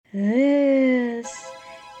This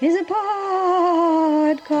is a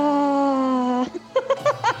podcast.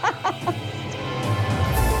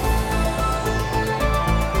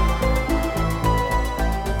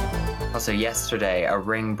 Also, yesterday a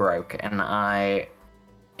ring broke, and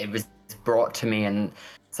it was brought to me, and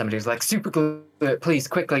somebody was like, "Super glue it, please,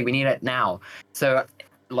 quickly, we need it now." So,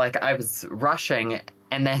 I was rushing,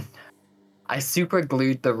 and then I super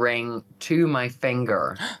glued the ring to my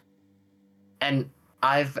finger, and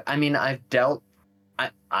I've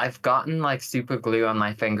gotten super glue on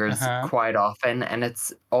my fingers quite often, and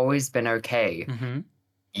it's always been okay. Mm-hmm.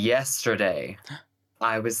 Yesterday,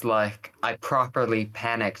 I properly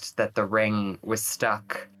panicked that the ring was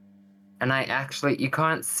stuck, and you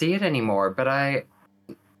can't see it anymore, but I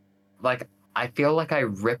feel like I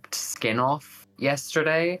ripped skin off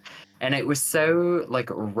yesterday, and it was so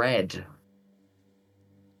red.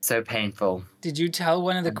 So painful. Did you tell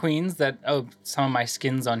one of the queens that, some of my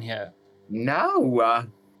skin's on here? No.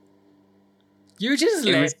 You just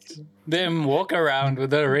let them walk around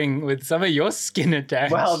with a ring with some of your skin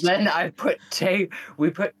attached. Well, then we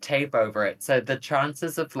put tape over it, so the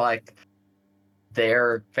chances of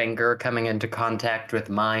their finger coming into contact with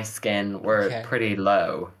my skin were pretty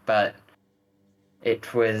low, but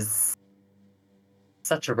it was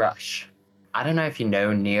such a rush. I don't know if you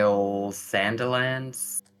know Neil Sanderland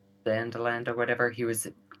or whatever. He's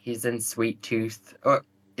in Sweet Tooth. Or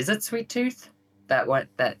is it Sweet Tooth? That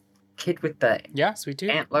kid with the Sweet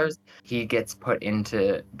Tooth antlers. He gets put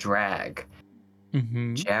into drag.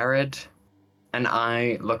 Mm-hmm. Jared and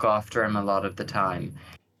I look after him a lot of the time.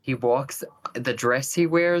 He walks. The dress he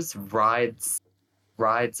wears rides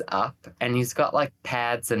up, and he's got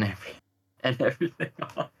pads and everything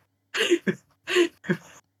on.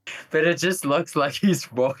 But it just looks like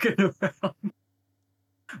he's walking around,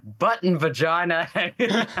 butt and vagina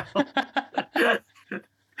hanging out.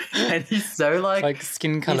 And he's so like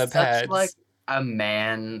skin color pads. Such a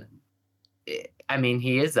man. I mean,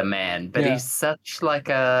 he is a man, but he's such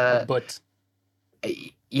a butt.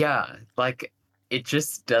 Yeah, it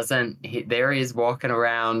just doesn't. There he is walking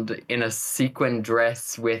around in a sequin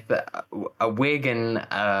dress with a wig and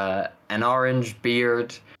an orange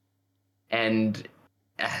beard, and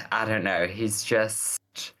I don't know. He's just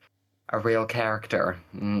a real character.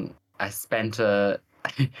 And I spent also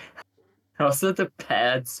the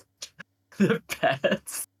pads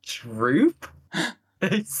droop.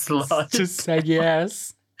 They slide. Just say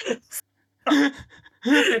yes.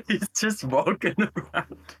 He's just walking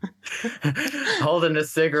around holding a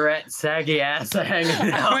cigarette, saggy ass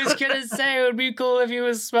hanging out. I was gonna say it would be cool if he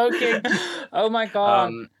was smoking. Oh my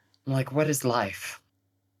god. What is life?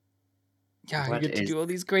 Yeah, you get to do all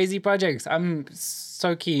these crazy projects. I'm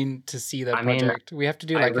so keen to see that project. We have to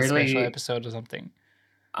do a special episode or something.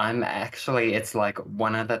 It's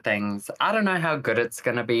one of the things. I don't know how good it's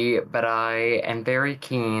gonna be, but I am very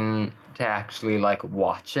keen to actually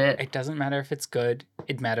watch it. It doesn't matter if it's good,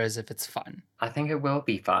 it matters if it's fun. I think it will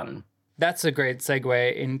be fun. That's a great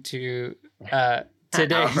segue into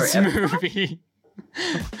today's movie.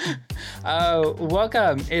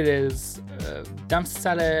 Welcome. It is Dumpster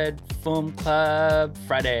Salad Film Club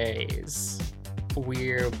Fridays.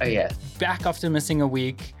 We're back after missing a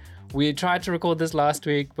week. We tried to record this last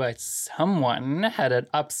week, but someone had an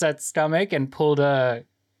upset stomach and pulled a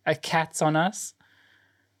cat's on us.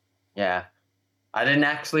 Yeah. I didn't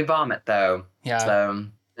actually vomit, though. Yeah. So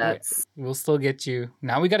we'll still get you.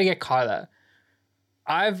 Now we got to get Carla.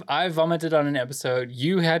 I vomited on an episode.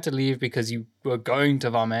 You had to leave because you were going to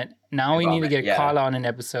vomit. Now we need to get Carla on an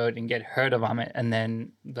episode and get her to vomit, and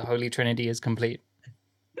then the Holy Trinity is complete.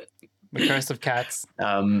 The curse of cats.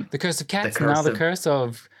 The curse of cats. The curse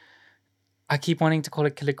of... I keep wanting to call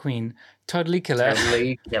it Killer Queen. Totally Killer.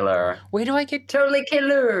 Totally Killer. Where do I get... Totally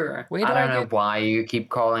Killer. I don't know why you keep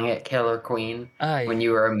calling it Killer Queen. When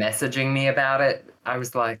you were messaging me about it, I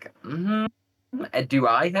was like, do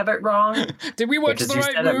I have it wrong? Did we watch the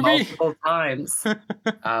right movie? It multiple times.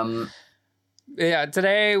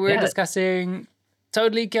 Today we're discussing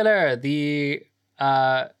Totally Killer, the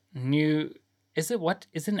new... Is it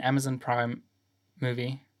an Amazon Prime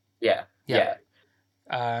movie? Yeah.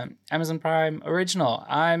 Amazon Prime original.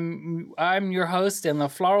 I'm your host in the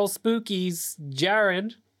Floral Spookies,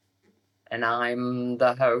 Jared. And I'm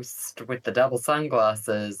the host with the double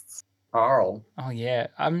sunglasses, Carl. Oh yeah.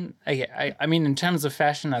 I mean, in terms of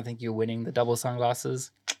fashion, I think you're winning the double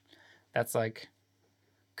sunglasses. That's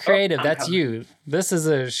creative. That's you. This is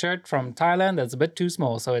a shirt from Thailand that's a bit too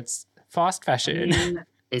small, so it's fast fashion.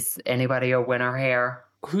 Is anybody a winner here?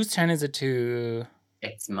 Whose turn is it to?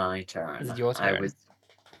 It's my turn. Is it your turn?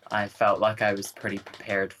 I felt like I was pretty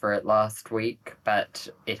prepared for it last week, but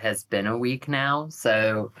it has been a week now,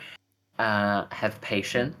 so have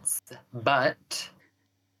patience. But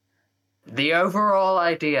the overall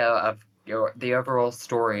idea of the overall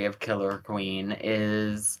story of Killer Queen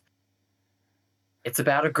is it's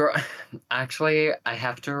about a girl. Actually, I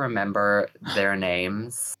have to remember their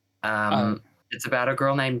names. It's about a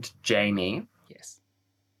girl named Jamie. Yes.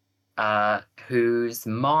 Whose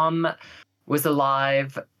mom was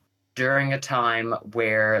alive during a time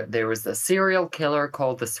where there was a serial killer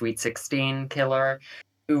called the Sweet 16 Killer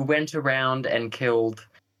who went around and killed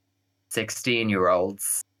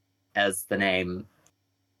 16-year-olds, as the name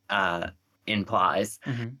implies.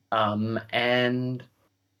 Mm-hmm. And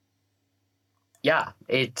yeah,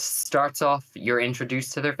 it starts off, you're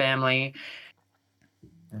introduced to their family.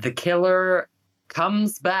 The killer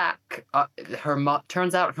comes back.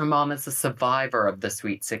 Turns out her mom is a survivor of the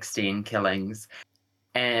Sweet 16 killings.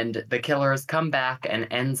 And the killer has come back and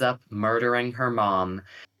ends up murdering her mom.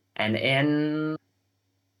 And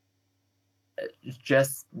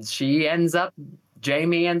Jamie ends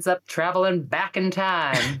up traveling back in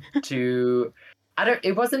time to,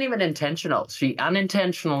 it wasn't even intentional. She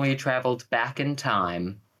unintentionally traveled back in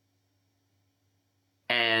time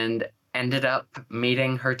and ended up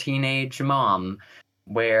meeting her teenage mom,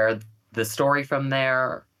 where the story from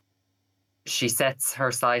there, she sets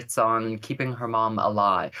her sights on keeping her mom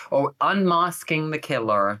alive, or unmasking the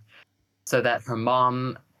killer so that her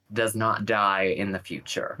mom does not die in the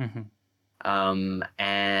future. Mm-hmm.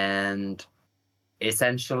 And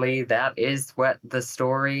essentially that is what the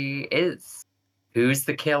story is. Who's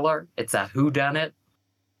the killer? It's a whodunit.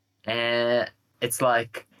 And it's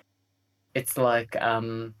like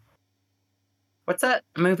what's that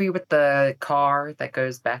movie with the car that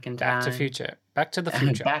goes back in time? Back to Future. Back to the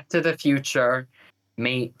Future. Back to the Future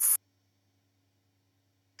meets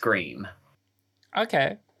Scream.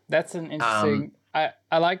 Okay, that's an interesting. I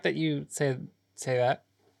like that you say that.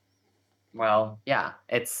 Well, yeah,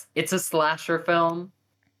 it's a slasher film,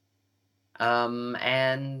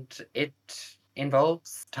 and it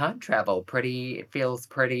involves time travel. It feels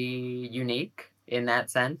pretty unique in that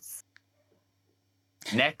sense.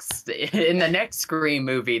 In the next Scream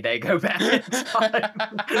movie, they go back in time.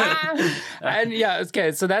 And yeah,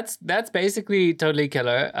 okay, so that's basically totally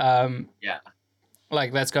killer. Yeah.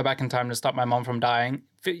 Like, let's go back in time to stop my mom from dying.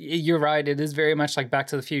 You're right, it is very much like Back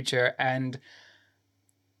to the Future, and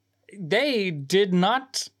they did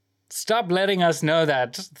not stop letting us know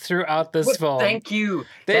that throughout this film. Thank you.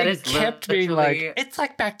 They kept being like, it's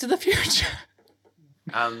like Back to the Future.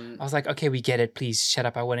 I was like, okay, we get it. Please shut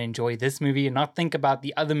up. I want to enjoy this movie and not think about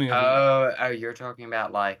the other movie. Oh, you're talking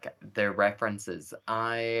about like their references.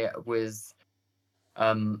 I was,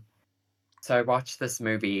 so I watched this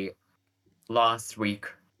movie last week,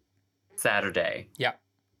 Saturday. Yeah.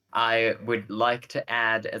 I would like to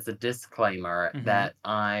add as a disclaimer that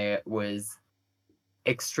I was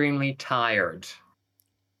extremely tired.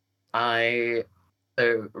 So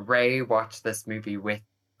Ray watched this movie with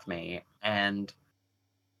me, and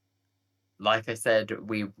like I said,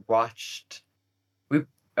 I'm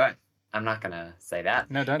not gonna say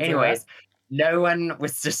that. No, don't. Anyways, no one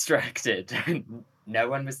was distracted. No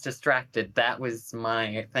one was distracted. That was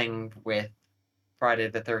my thing with Friday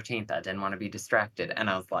the 13th. I didn't want to be distracted. And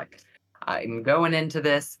I was like, I'm going into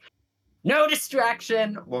this. No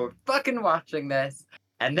distraction. We're fucking watching this.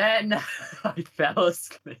 And then I fell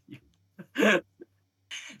asleep.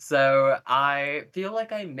 So I feel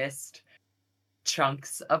like I missed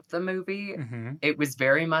chunks of the movie. It was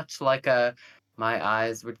very much like my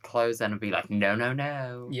eyes would close and I'd be like,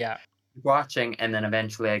 no. Yeah. Watching, and then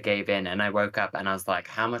eventually I gave in and I woke up and I was like,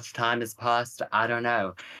 how much time has passed? I don't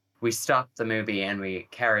know. We stopped the movie and we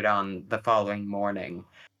carried on the following morning.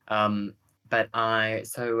 But my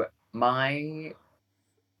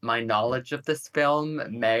knowledge of this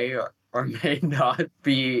film may or may not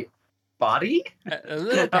be spotty. A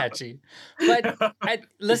little patchy. But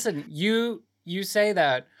listen, you say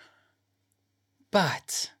that,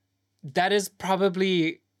 but that is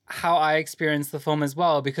probably how I experienced the film as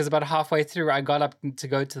well, because about halfway through I got up to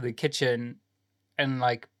go to the kitchen and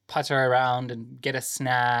like putter around and get a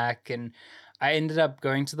snack, and I ended up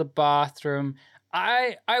going to the bathroom.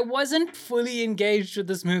 I wasn't fully engaged with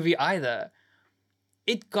this movie either.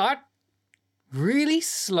 It got really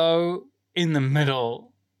slow in the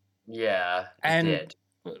middle. Yeah, and did.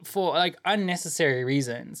 For like unnecessary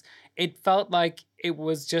reasons. It felt like it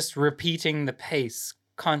was just repeating the pace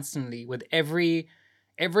constantly with every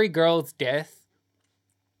girl's death.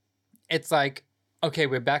 It's like, okay,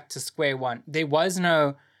 we're back to square one. There was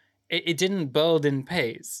no it didn't build in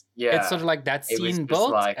pace. Yeah. It's sort of like that scene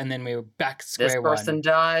built, like, and then we were back square one. This person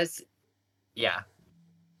dies. Yeah.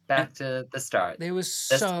 Back to the start. There was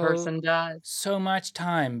this person dies. So much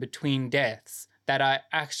time between deaths that I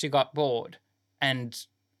actually got bored and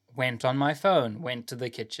went on my phone, went to the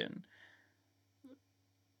kitchen.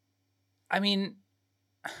 I mean,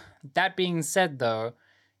 that being said, though,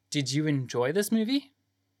 did you enjoy this movie?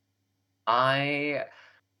 I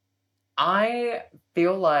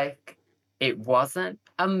feel like it wasn't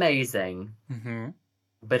amazing,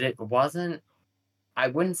 but it wasn't. I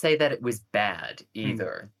wouldn't say that it was bad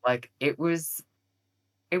either. Like it was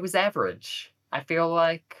average. I feel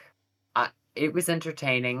like it was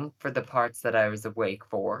entertaining for the parts that I was awake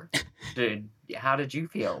for. How did you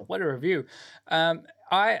feel? What a review!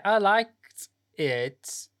 I liked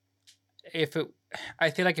it. I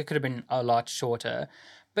feel like it could have been a lot shorter,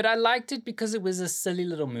 but I liked it because it was a silly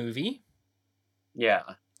little movie. Yeah,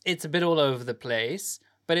 it's a bit all over the place,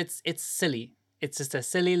 but it's silly. It's just a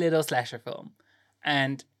silly little slasher film,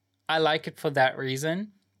 and I like it for that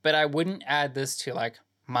reason. But I wouldn't add this to like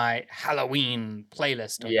my Halloween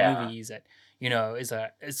playlist of movies that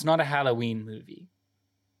it's not a Halloween movie.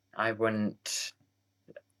 I wouldn't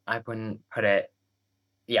put it.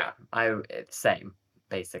 Yeah, same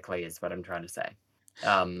basically is what I'm trying to say.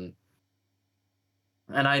 And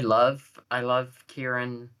I love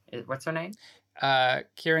Kieran. What's her name?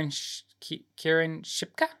 Kieran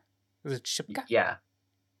Shipka? Was it Shipka?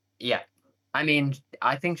 Yeah. I mean,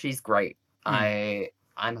 I think she's great. I'm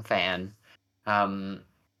a fan. And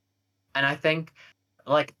I think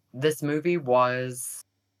like this movie was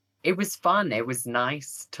fun. It was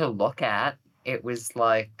nice to look at. It was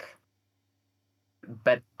like,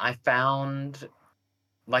 but I found,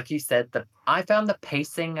 like you said, I found the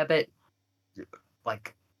pacing a bit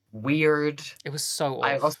like weird. It was so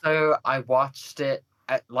off. I watched it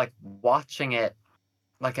watching it,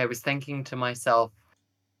 like I was thinking to myself,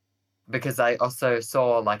 because I also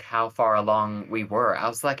saw like how far along we were. I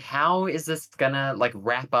was like, how is this gonna like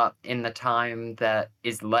wrap up in the time that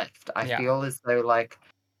is left? I feel as though like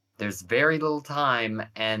there's very little time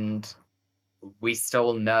and we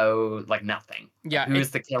still know like nothing. Yeah,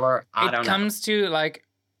 who's the killer? I don't know. It comes to like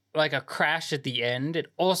a crash at the end. It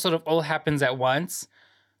all happens at once,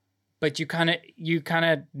 but you kind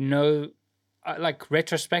of know, like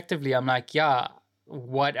retrospectively, I'm like, yeah,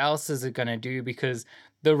 what else is it gonna do? Because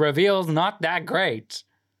the reveal's not that great.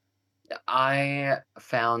 I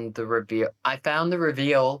found the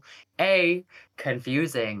reveal A,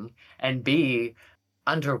 confusing, and B,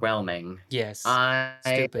 underwhelming. Yes.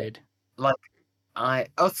 Stupid. I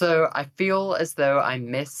feel as though I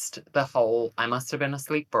missed the whole, I must have been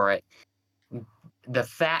asleep for it, the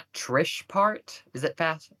Fat Trish part. Is it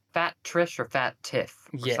Fat Trish or Fat Tiff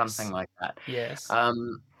or something like that? Yes.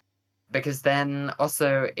 Because then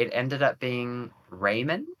also it ended up being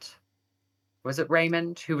Raymond. Was it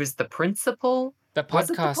Raymond who was the principal? The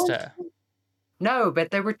podcaster. No,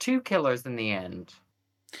 but there were two killers in the end.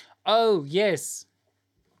 Oh, yes.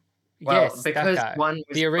 Well, yes, because that guy. One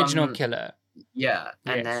was the original killer. Yeah,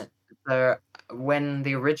 and then when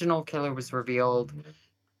the original killer was revealed,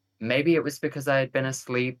 maybe it was because I had been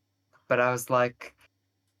asleep, but I was like,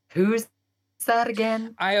 who's that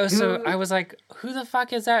again? I was like, who the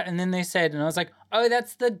fuck is that? And then they said, and I was like, oh,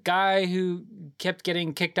 that's the guy who kept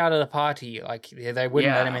getting kicked out of the party. Like they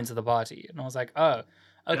wouldn't let him into the party. And I was like, oh, okay.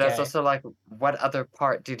 But that's also like, what other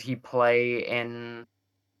part did he play in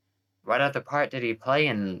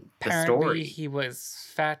the story? He was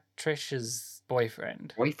Fat Trish's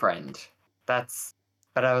boyfriend. But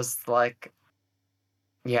I was like,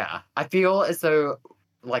 yeah. I feel as though,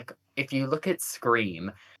 like, if you look at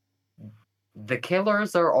Scream, the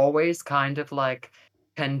killers are always kind of like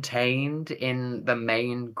contained in the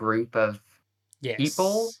main group of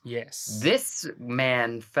people. Yes. This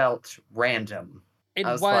man felt random. It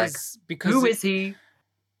was like, because who is he?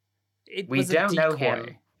 We don't know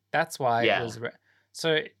him. That's why it was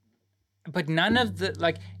so. But none of the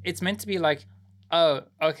like. It's meant to be like, oh,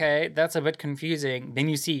 okay, that's a bit confusing. Then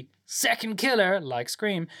you see second killer, like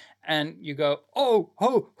Scream, and you go, oh,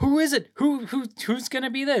 who is it? Who's gonna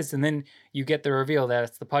be this? And then you get the reveal that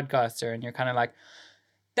it's the podcaster, and you're kind of like,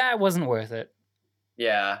 that wasn't worth it.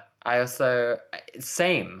 Yeah, I also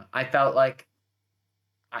same. I felt like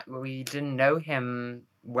we didn't know him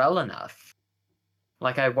well enough.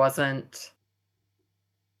 Like I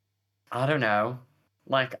don't know.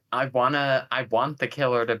 Like I want the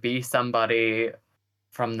killer to be somebody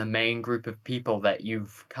from the main group of people that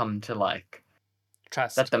you've come to like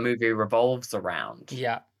trust, that the movie revolves around.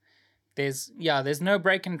 Yeah. There's no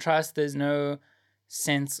break in trust. There's no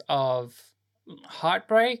sense of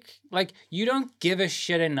heartbreak. Like, you don't give a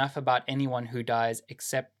shit enough about anyone who dies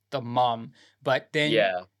except the mom, but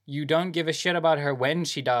then you don't give a shit about her when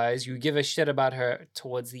she dies. You give a shit about her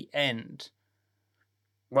towards the end.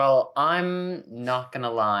 Well, I'm not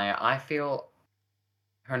gonna lie. I feel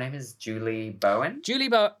her name is Julie Bowen.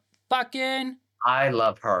 Fucking. I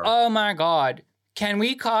love her. Oh my god. Can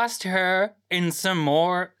we cast her in some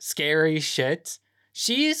more scary shit?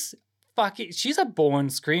 She's a born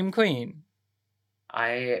scream queen.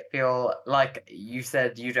 I feel like you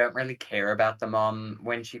said you don't really care about the mom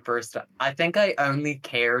when she first... I think I only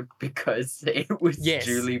cared because it was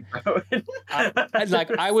Julie Bowen.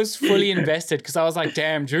 I was fully invested because I was like,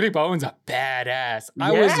 damn, Julie Bowen's a badass.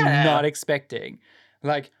 I was not expecting.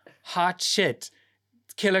 Like, hot shit.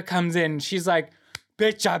 Killer comes in. She's like,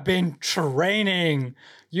 bitch, I've been training.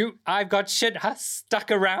 I've got shit stuck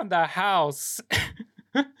around the house.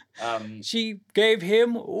 She gave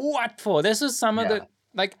him what for? This was some of the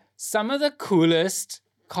coolest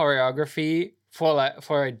choreography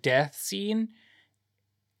for a death scene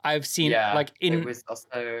I've seen. It was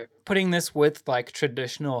also putting this with like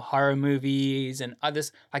traditional horror movies and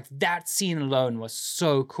others. Like, that scene alone was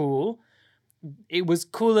so cool. It was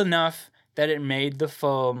cool enough that it made the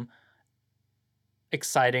film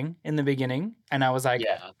exciting in the beginning, and I was like,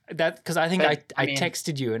 that, because I think I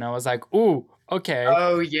texted you and I was like, ooh, okay,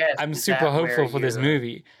 oh yes, I'm super hopeful for this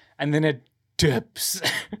movie, and then it dips.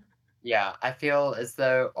 I feel as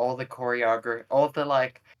though all the choreography,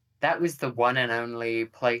 that was the one and only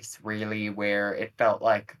place really where it felt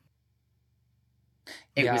like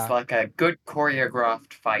it was like a good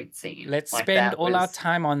choreographed fight scene. Let's spend all our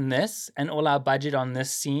time on this and all our budget on this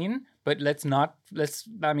scene, but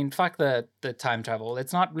fuck the time travel.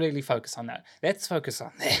 Let's not really focus on that. Let's focus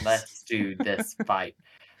on this. Let's do this fight.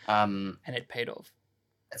 And it paid off.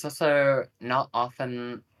 It's also not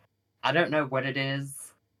often, I don't know what it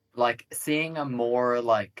is, like seeing a more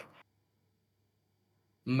like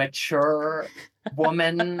mature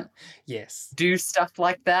woman do stuff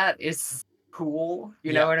like that is cool.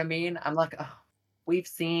 You know what I mean? I'm like, oh, we've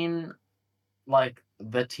seen like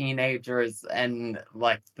the teenagers and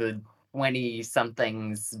like the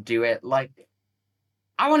 20-somethings do it. Like,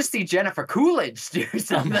 I want to see Jennifer Coolidge do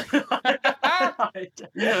something. I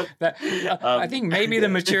think maybe the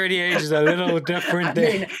maturity age is a little different there.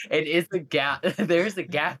 I mean, it is a gap. There's a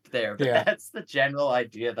gap there, but that's the general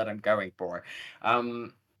idea that I'm going for.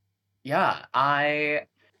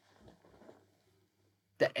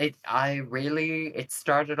 It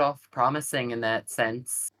started off promising in that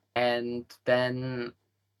sense, and then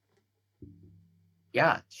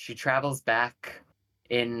she travels back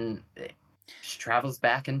in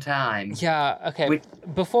time. Okay.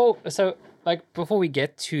 Before we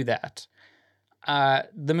get to that,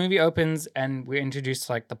 the movie opens and we're introduced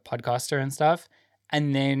to like the podcaster and stuff,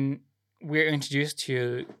 and then we're introduced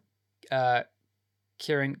to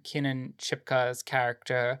Kiernan Shipka's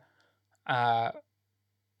character,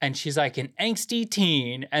 and she's like an angsty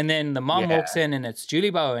teen, and then the mom walks in and it's Julie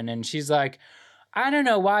Bowen, and she's like, I don't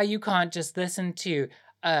know why you can't just listen to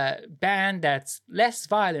a band that's less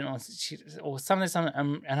violent or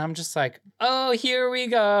something, and I'm just like, oh, here we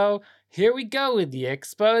go with the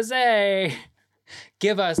expose.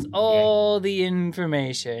 Give us all the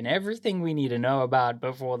information, everything we need to know about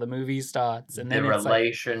before the movie starts, and then the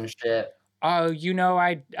relationship. Oh,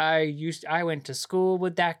 I went to school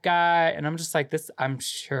with that guy, and I'm just like, this. I'm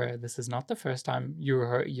sure this is not the first time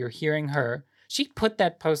you're hearing her. She put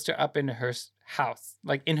that poster up in her house,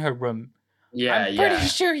 like in her room. I'm pretty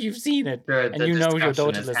sure you've seen it, and you know your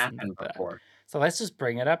daughter listens to that. So let's just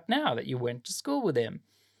bring it up now that you went to school with him,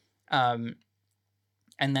 and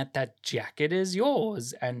that jacket is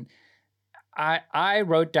yours. And I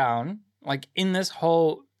wrote down, like, in this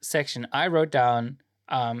whole section, I wrote down.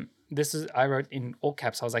 I wrote in all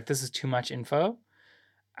caps. I was like, this is too much info.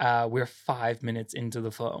 We're 5 minutes into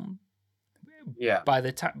the film. Yeah. By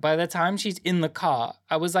the time she's in the car,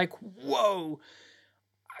 I was like, whoa.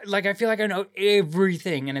 Like, I feel like I know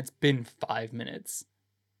everything, and it's been 5 minutes.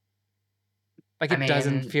 Like, it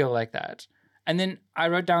doesn't feel like that. And then I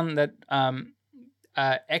wrote down that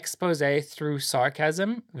expose through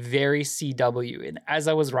sarcasm, very CW. And as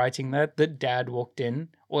I was writing that, the dad walked in,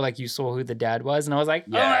 or like you saw who the dad was, and I was like,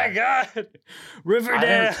 oh my God,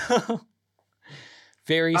 Riverdale.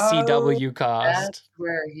 Very CW cast. That's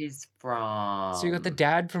where he's from. So you got the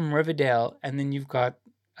dad from Riverdale, and then you've got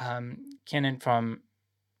Kenan from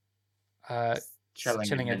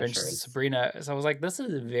Chilling Adventures of Sabrina. So I was like, this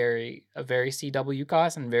is a very CW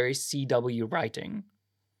cast and very CW writing.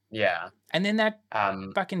 Yeah. And then that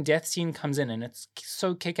fucking death scene comes in, and it's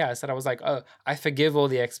so kick-ass that I was like, oh, I forgive all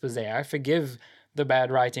the expose. I forgive the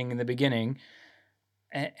bad writing in the beginning.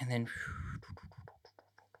 And then...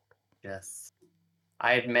 Yes.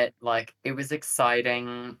 I admit, like, it was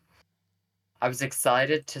exciting. I was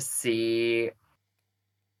excited to see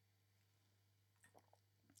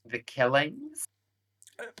the killings.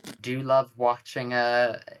 Do you love watching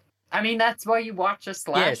I mean, that's why you watch a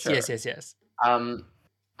slasher. Yes.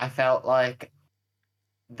 I felt like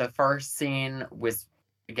the first scene was,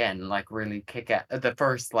 again, like, really kick-ass. The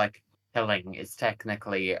first, like, killing is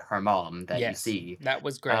technically her mom that you see. That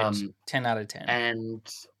was great. 10 out of 10. And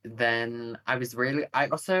then I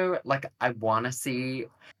also, like, I want to see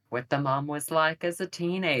what the mom was like as a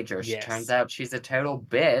teenager. She turns out she's a total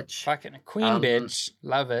bitch. Fucking a queen bitch.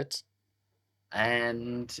 Love it.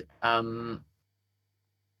 And,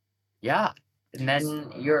 yeah. And then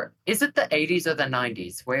is it the 80s or the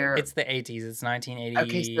 90s? It's the 80s. It's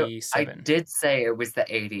 1987. Okay, so I did say it was the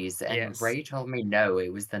 80s, and Ray told me no,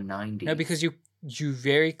 it was the 90s. No, because you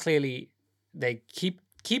very clearly, they keep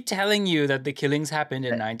telling you that the killings happened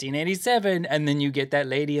in 1987, and then you get that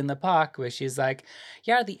lady in the park where she's like,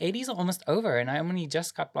 yeah, the 80s are almost over, and I only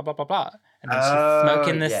just got blah, blah, blah, blah. And then she's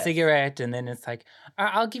smoking this cigarette, and then it's like,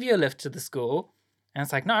 I'll give you a lift to the school. And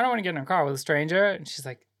it's like, no, I don't want to get in a car with a stranger. And she's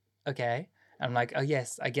like, okay. I'm like, oh,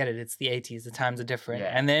 yes, I get it. It's the 80s. The times are different.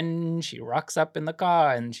 Yeah. And then she rocks up in the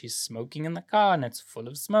car and she's smoking in the car and it's full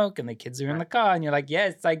of smoke and the kids are in the car. And you're like,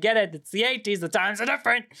 yes, I get it. It's the 80s. The times are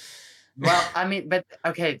different. Well, I mean, but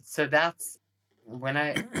okay. So that's when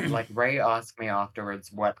like, Ray asked me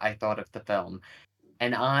afterwards what I thought of the film.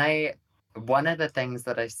 And one of the things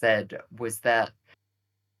that I said was that,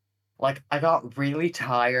 like, I got really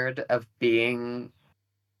tired of being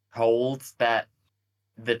told that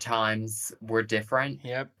the times were different.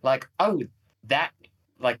 Yep. Like, oh, that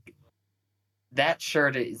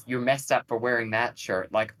shirt you're messed up for wearing that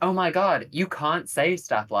shirt. Like, oh my God, you can't say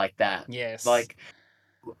stuff like that. Yes. Like,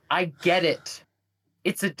 I get it.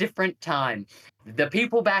 It's a different time. The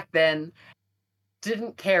people back then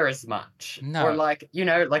didn't care as much. No. Or, like,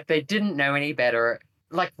 like, they didn't know any better.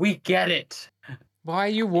 Like, we get it. Why are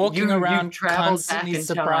you walking around constantly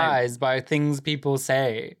surprised by things people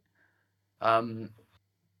say?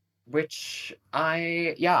 Which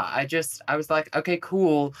I was like, okay,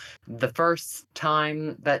 cool. The first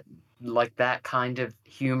time that, like, that kind of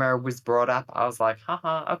humor was brought up, I was like,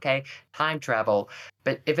 haha, okay, time travel.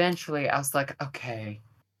 But eventually I was like, okay,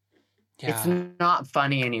 it's not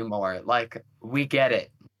funny anymore. Like, we get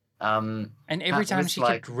it. And every time she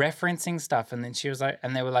kept referencing stuff, and then she was like,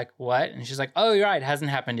 and they were like, what? And she's like, oh, you're right, it hasn't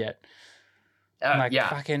happened yet.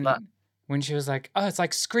 Fucking... When she was like, oh, it's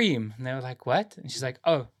like Scream. And they were like, what? And she's like,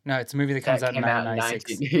 oh, no, it's a movie that comes out in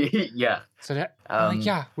 1996. Yeah. So that, I'm like,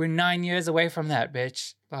 yeah, we're 9 years away from that,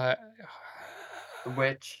 bitch. So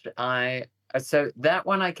that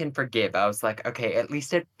one I can forgive. I was like, okay, at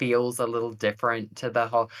least it feels a little different to the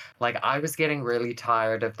whole, like, I was getting really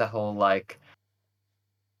tired of the whole, like,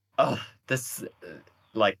 this,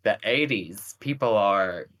 like, the 80s. People,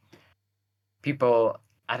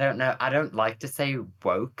 I don't know, I don't like to say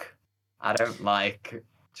woke. I don't like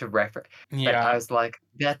to refer, but I was like,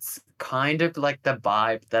 that's kind of like the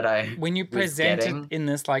vibe that when you present it in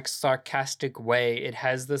this, like, sarcastic way, it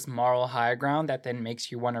has this moral high ground that then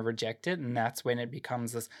makes you want to reject it, and that's when it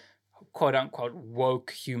becomes this quote unquote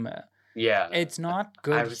woke humor. Yeah, it's not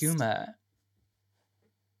good humor.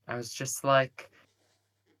 I was just like,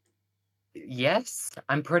 yes,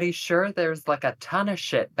 I'm pretty sure there's, like, a ton of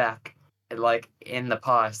shit back, like, in the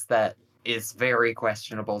past that is very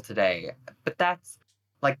questionable today, but that's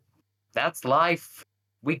life.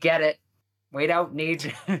 We get it. We don't need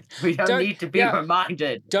to be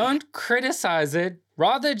reminded. Don't criticize it.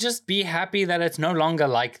 Rather just be happy that it's no longer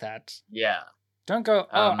like that. Yeah. Don't go,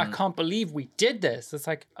 oh, I can't believe we did this. It's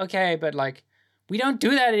like, okay, but, like, we don't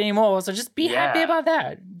do that anymore, so just be happy about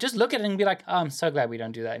that. Just look at it and be like, oh, I'm so glad we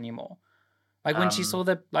don't do that anymore. Like, when she saw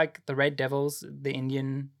the Red Devils, the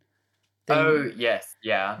Indian thing. Oh, yes,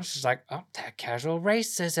 yeah. She's like, oh, that casual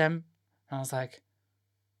racism. And I was like,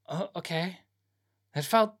 oh, okay. It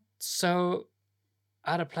felt so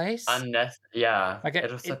out of place. Yeah. Like,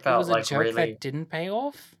 it also it felt was a like joke really... that didn't pay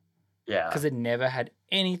off. Yeah. Because it never had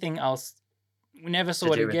anything else. We never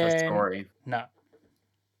saw it again. With the story. No.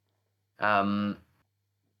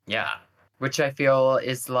 Yeah. Which I feel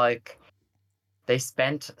is, like, they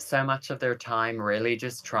spent so much of their time really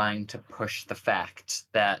just trying to push the fact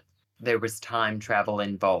that there was time travel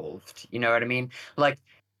involved. You know what I mean? Like,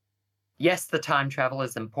 yes, the time travel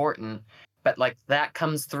is important, but, like, that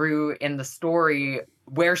comes through in the story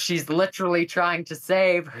where she's literally trying to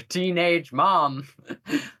save her teenage mom.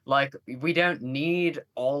 Like, we don't need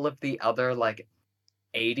all of the other, like,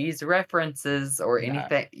 80s references or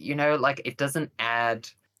anything, like, it doesn't add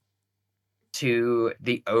to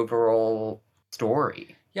the overall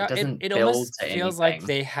story. Yeah, it doesn't it build almost to feels like anything.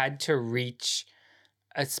 they had to reach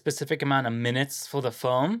a specific amount of minutes for the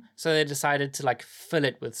film, so they decided to like fill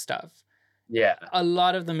it with stuff. Yeah. A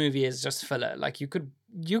lot of the movie is just filler. Like you could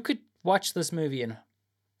watch this movie in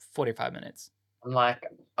 45 minutes. I'm like,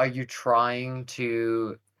 are you trying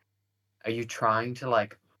to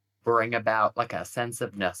like bring about like a sense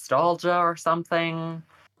of nostalgia or something?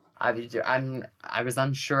 I was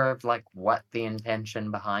unsure of like what the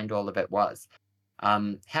intention behind all of it was.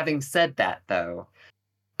 Having said that though,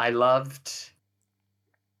 I loved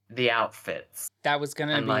the outfits. That was going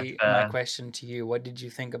to and be like my question to you. What did you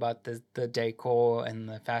think about the decor and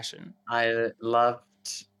the fashion? I loved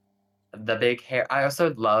the big hair. I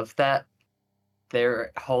also loved that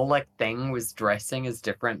their whole like thing was dressing as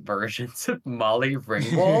different versions of Molly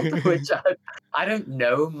Ringwald, which I don't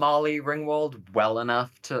know Molly Ringwald well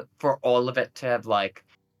enough for all of it to have like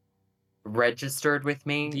registered with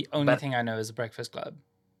me. The only thing I know is the Breakfast Club.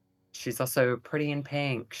 She's also pretty in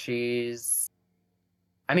pink.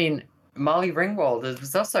 I mean, Molly Ringwald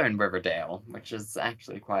was also in Riverdale, which is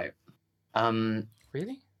actually quite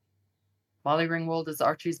Really? Molly Ringwald is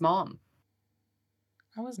Archie's mom.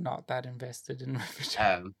 I was not that invested in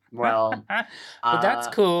Riverdale. Well, but that's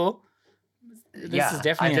cool. This is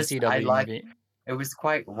definitely a CW movie. It was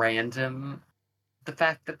quite random, the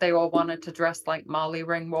fact that they all wanted to dress like Molly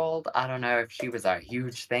Ringwald. I don't know if she was a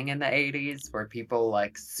huge thing in the 80s where people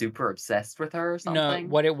like super obsessed with her or something. No,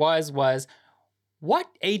 what it was what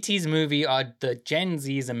 80s movie are the Gen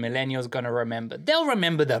Zs and millennials going to remember? They'll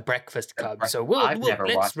remember the Breakfast Club, so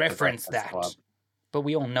let's reference that. Club. But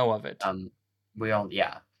we all know of it.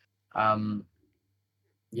 Yeah.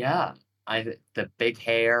 The big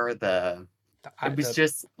hair, it was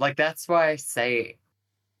just like, that's why I say,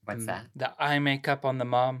 what's that? The eye makeup on the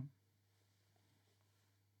mom.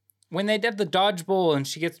 When they did the dodgeball and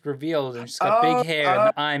she gets revealed and she's got big hair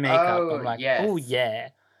and eye makeup, I'm like, yes. Oh yeah.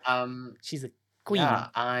 She's a queen. Yeah,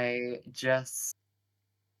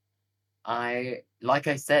 like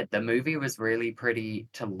I said, the movie was really pretty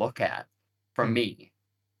to look at for me.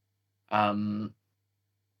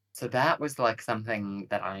 So that was like something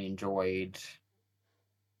that I enjoyed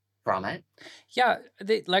from it. Yeah,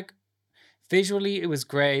 like visually it was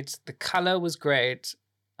great. The color was great.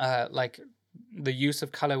 Like the use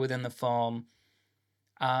of color within the film.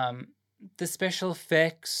 The special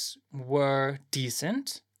effects were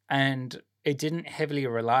decent and it didn't heavily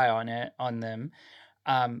rely on them.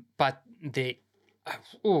 But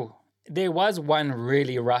there was one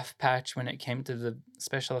really rough patch when it came to the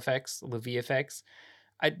special effects, the VFX.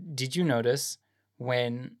 Did you notice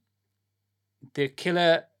when the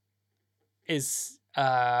killer is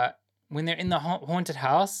when they're in the haunted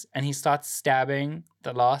house and he starts stabbing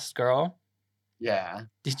the last girl? Yeah.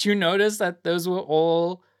 Did you notice that those were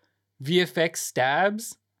all VFX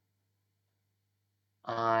stabs?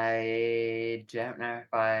 I don't know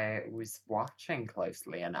if I was watching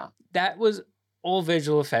closely enough. That was all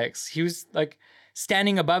visual effects. He was like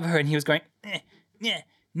standing above her and he was going,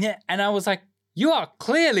 and I was like, you are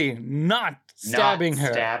clearly not stabbing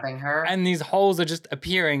her. And these holes are just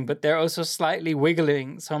appearing, but they're also slightly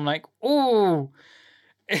wiggling. So I'm like, oh,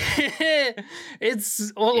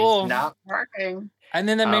 it's all off. Not working. And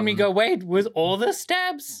then that made me go, wait, was all the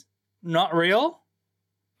stabs not real?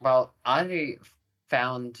 Well, I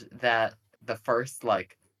found that the first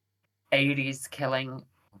like 80s killing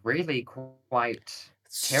really quite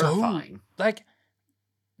terrifying. Like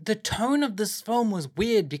the tone of this film was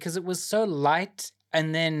weird because it was so light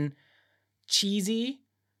and then cheesy,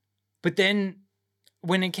 but then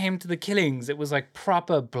when it came to the killings, it was like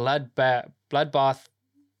proper bloodbath, like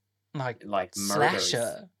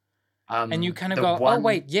slasher. And you kind of go, oh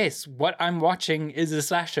wait, yes, what I'm watching is a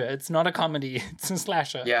slasher. It's not a comedy, it's a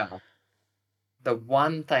slasher. Yeah. The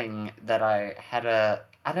one thing that I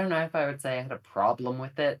don't know if I would say I had a problem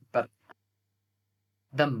with it, but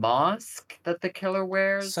the mask that the killer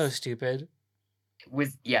wears, so stupid,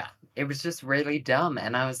 it was just really dumb.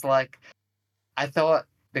 And I was like, I thought,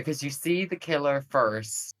 because you see the killer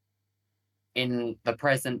first in the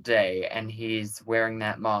present day and he's wearing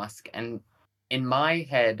that mask, and in my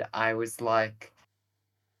head I was like,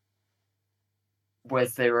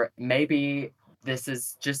 was there maybe this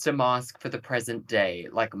is just a mask for the present day,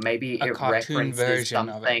 like maybe it references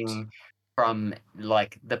something from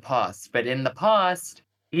like the past, but in the past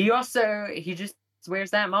he just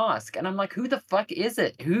wears that mask. And I'm like, who the fuck is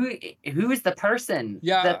it? Who is the person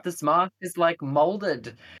that this mask is like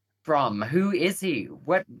molded from? Who is he?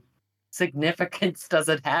 What significance does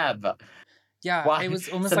it have? Yeah, Why? it was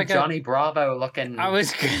almost Some like Johnny Bravo looking. I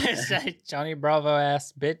was gonna say Johnny Bravo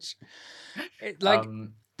ass bitch. Like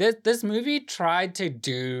this movie tried to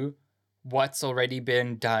do what's already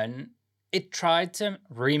been done. It tried to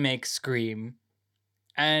remake Scream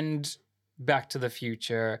and Back to the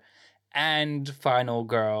Future and Final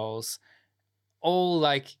Girls, all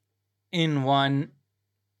like in one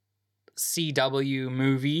CW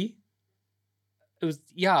movie. It was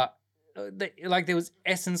like there was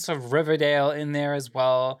essence of Riverdale in there as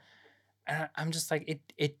well. And I'm just like,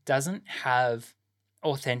 it doesn't have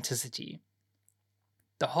authenticity.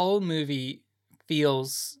 The whole movie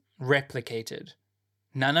feels replicated.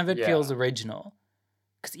 None of it feels original.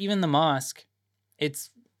 Because even the mask, it's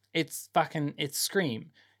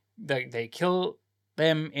Scream. They kill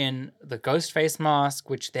them in the ghost face mask,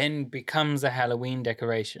 which then becomes a Halloween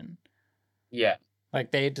decoration. Yeah.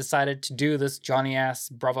 Like they decided to do this Johnny ass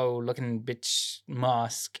Bravo looking bitch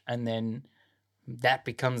mask, and then that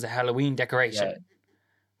becomes a Halloween decoration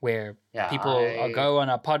where people go on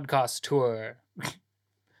a podcast tour.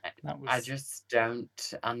 I just don't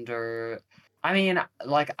I mean,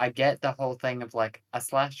 like, I get the whole thing of like a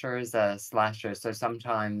slasher is a slasher, so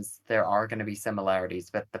sometimes there are going to be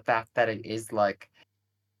similarities, but the fact that it is like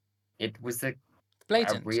it was a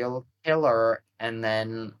real killer, and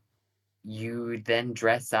then you then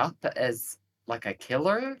dress up as like a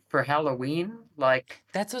killer for Halloween, like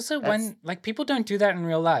that's also when like people don't do that in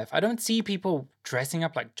real life. I don't see people dressing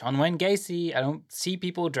up like John Wayne Gacy. I don't see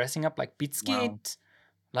people dressing up like Pete Skeet.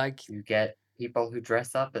 Like you get people who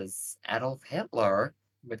dress up as Adolf Hitler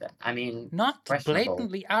with I mean, not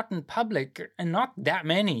blatantly out in public, and not that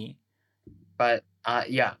many. But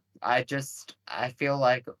yeah, I feel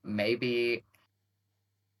like maybe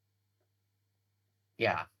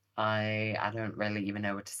I don't really even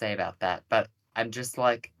know what to say about that, but I'm just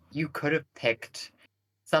like, you could have picked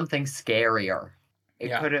something scarier.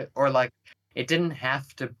 It could have, or like, it didn't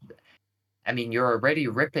have to. I mean, you're already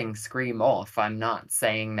ripping Scream off. I'm not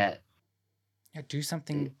saying that. Yeah, do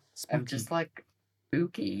something spooky. I'm just like,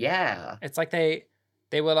 spooky, yeah. It's like they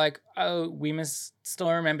were like, oh, we must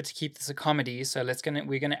still remember to keep this a comedy, so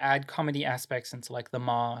we're gonna add comedy aspects into like the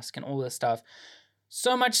mask and all this stuff.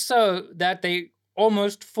 So much so that they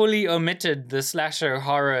almost fully omitted the slasher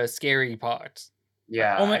horror scary part.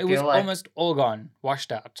 Yeah, it was almost all gone,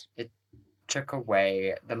 washed out. It took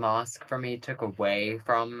away the mask for me. Took away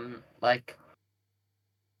from like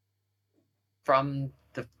from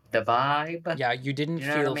the vibe. Yeah, you didn't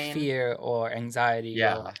feel fear or anxiety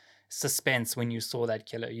or suspense when you saw that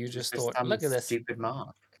killer. You just thought, look at this stupid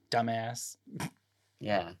mask, dumbass.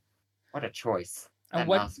 Yeah, what a choice. That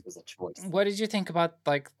mask was a choice. What did you think about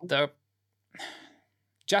like the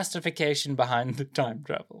justification behind the time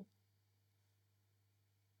travel?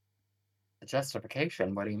 The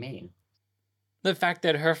justification? What do you mean? The fact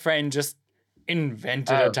that her friend just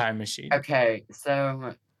invented a time machine. Okay,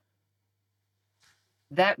 so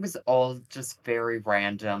that was all just very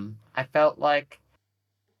random. I felt like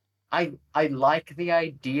I like the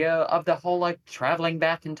idea of the whole like traveling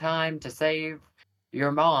back in time to save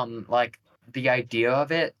your mom. Like the idea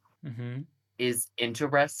of it is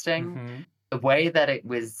interesting. The way that it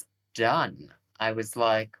was done, I was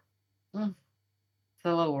like, it's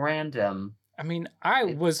a little random. I mean, I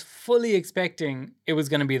was fully expecting it was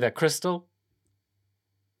going to be the crystal.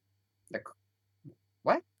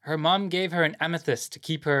 What? Her mom gave her an amethyst to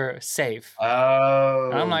keep her safe. Oh.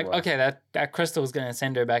 And I'm like, okay, that crystal is going to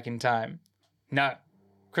send her back in time. No.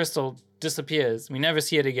 Crystal disappears. We never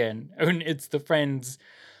see it again. It's the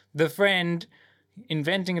friend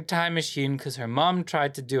inventing a time machine because her mom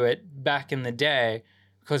tried to do it back in the day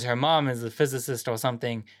because her mom is a physicist or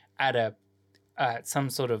something at some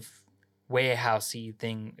sort of warehousey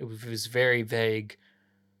thing. It was very vague.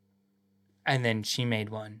 And then she made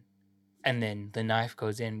one. And then the knife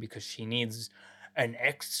goes in because she needs an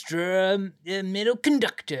extra metal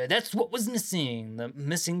conductor. That's what was missing. The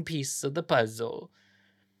missing piece of the puzzle.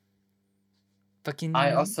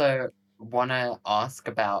 I also want to ask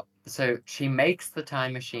about... So she makes the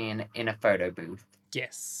time machine in a photo booth.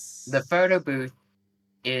 Yes. The photo booth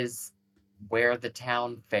is where the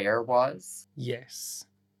town fair was. Yes.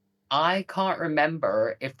 I can't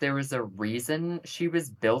remember if there was a reason she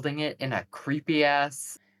was building it in a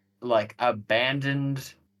creepy-ass, like,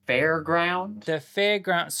 abandoned fairground. The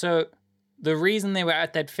fairground... So, the reason they were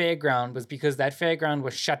at that fairground was because that fairground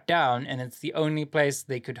was shut down, and it's the only place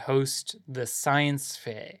they could host the science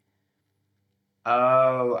fair.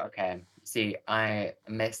 Oh, okay. See, I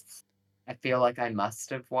feel like I must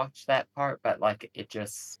have watched that part, but like it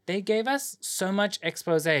just... They gave us so much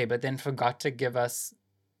expose, but then forgot to give us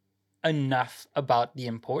enough about the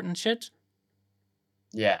important shit.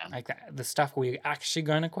 Yeah. Like the stuff we're actually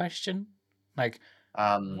going to question. Like,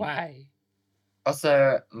 why?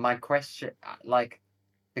 Also, my question, like,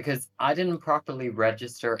 because I didn't properly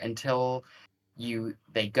register until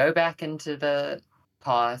they go back into the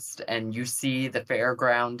past and you see the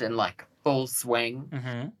fairground in like full swing.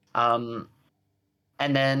 Mm-hmm.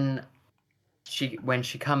 And then when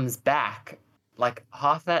she comes back, like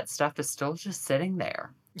half that stuff is still just sitting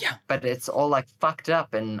there. Yeah. But it's all like fucked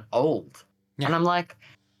up and old. Yeah. And I'm like,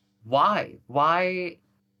 why? Why?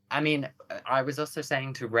 I mean, I was also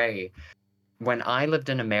saying to Ray, when I lived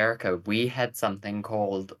in America, we had something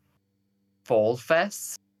called Fall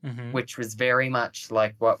Fest, mm-hmm. which was very much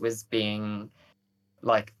like what was in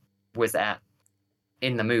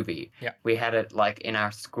the movie. Yeah. We had it like in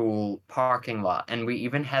our school parking lot, and we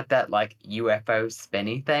even had that like UFO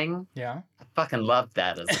spinny thing. Yeah. I fucking loved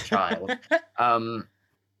that as a child.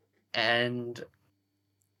 And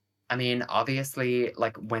I mean, obviously,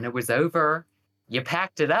 like when it was over, you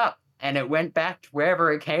packed it up and it went back to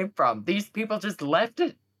wherever it came from. These people just left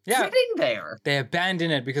it sitting there. They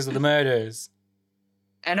abandoned it because of the murders.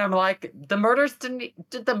 And I'm like, did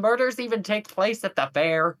the murders even take place at the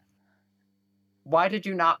fair? Why did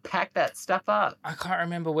you not pack that stuff up? I can't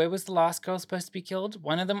remember. Where was the last girl supposed to be killed?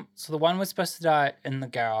 One of them. So the one was supposed to die in the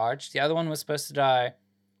garage. The other one was supposed to die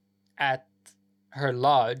at her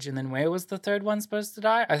lodge. And then where was the third one supposed to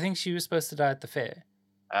die? I think she was supposed to die at the fair.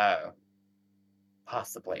 Oh.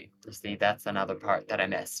 Possibly. You see, that's another part that I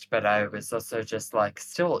missed. But I was also just like,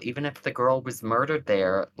 still, even if the girl was murdered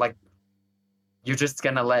there, like, you're just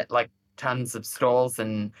gonna let, like, tons of stalls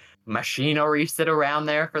and machinery sit around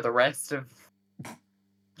there for the rest of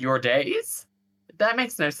your days? That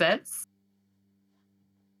makes no sense.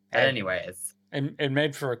 But anyways. It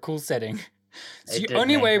made for a cool setting. It's the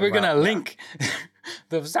only way we're gonna link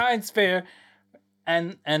the science fair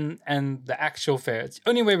and the actual fair. It's the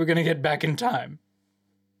only way we're gonna get back in time.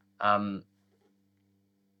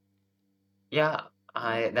 Yeah,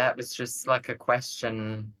 that was just like a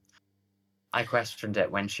question. I questioned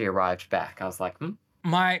it when she arrived back. I was like,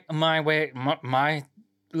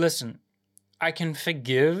 listen, I can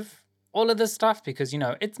forgive all of this stuff because,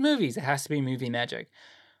 it's movies. It has to be movie magic.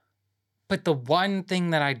 But the one thing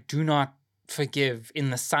that I do not forgive in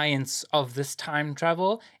the science of this time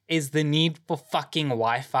travel is the need for fucking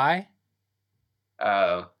Wi-Fi.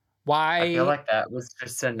 Oh. Why? I feel like that was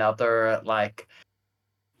just another, like,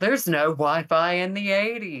 there's no Wi-Fi in the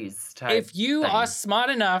 80s type If you thing. are smart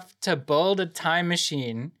enough to build a time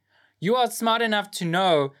machine, you are smart enough to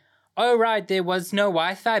know, oh, right, there was no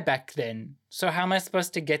Wi-Fi back then. So how am I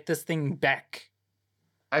supposed to get this thing back?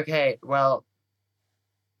 Okay, well,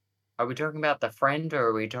 are we talking about the friend or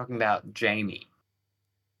are we talking about Jamie?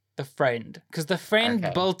 The friend. Because the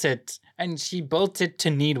friend built it, and she built it to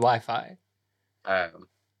need Wi-Fi.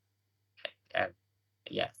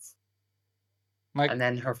 Yes. Like, and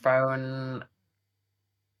then her phone,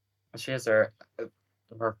 she has her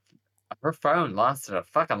phone lasted a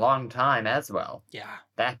fucking long time as well. Yeah.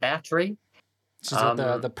 That battery. She's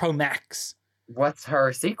got the Pro Max. What's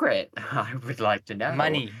her secret? I would like to know.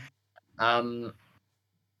 Money.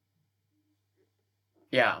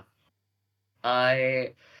 Yeah.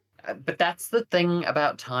 But that's the thing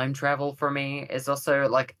about time travel for me, is also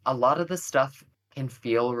like a lot of the stuff can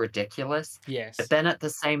feel ridiculous. Yes. But then at the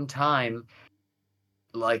same time,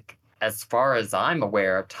 like, as far as I'm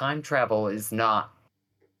aware, time travel is not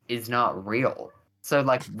real. So,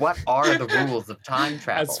 like, what are the rules of time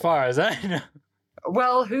travel? As far as I know.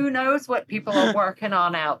 Well, who knows what people are working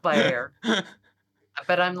on out there?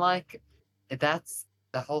 But I'm like, that's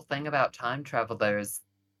the whole thing about time travel, though, is,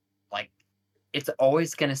 like, it's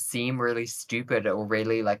always going to seem really stupid or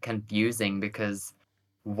really, like, confusing because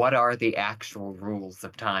what are the actual rules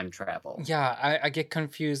of time travel? Yeah, I get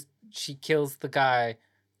confused. She kills the guy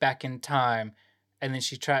back in time, and then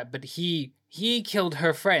but he killed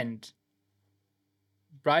her friend.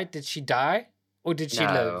 Right? Did she die? Or did she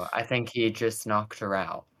live? No, I think he just knocked her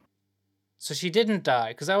out. So she didn't die,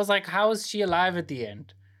 because I was like, how is she alive at the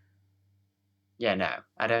end? Yeah, no,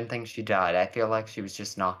 I don't think she died. I feel like she was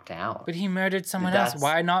just knocked out. But he murdered someone else.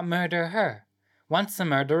 Why not murder her? Once a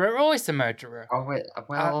murderer, always a murderer. Oh,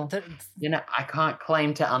 well, I can't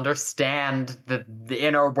claim to understand the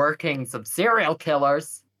inner workings of serial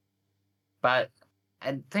killers. But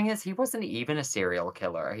the thing is, he wasn't even a serial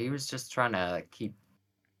killer. He was just trying to keep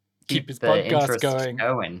his the podcast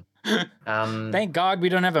going. Thank God we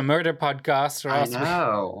don't have a murder podcast. Or I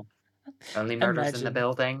know. Only Murders in the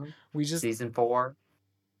Building. Season 4.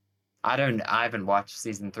 I haven't watched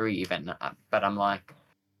season 3 even, but I'm like,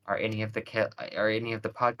 are any of the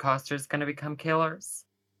podcasters going to become killers?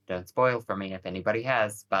 Don't spoil for me if anybody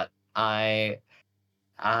has, but I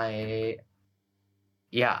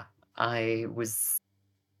was.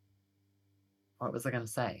 What was I going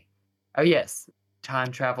to say? Oh yes,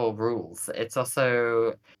 time travel rules. It's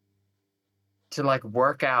also to like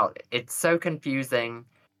work out. It's so confusing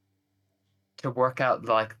to work out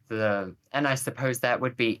like and I suppose that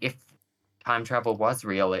would be if time travel was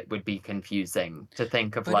real, it would be confusing to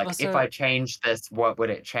think of, but like, also, if I change this, what would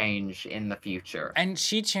it change in the future? And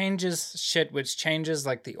she changes shit, which changes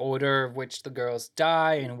like the order of which the girls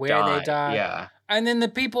die and where they die. Yeah. And then the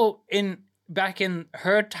people back in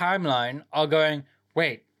her timeline are going,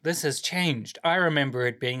 wait, this has changed. I remember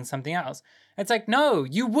it being something else. It's like, no,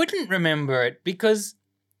 you wouldn't remember it because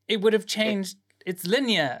it would have changed. It's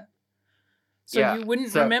linear. So you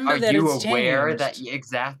wouldn't remember that it's changed. Are you aware that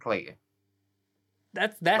exactly?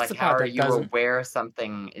 That's like, the part how are that you doesn't... aware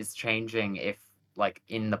something is changing if, like,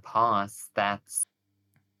 in the past,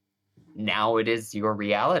 now it is your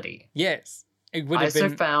reality? Yes, it would have been. I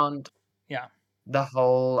also found, the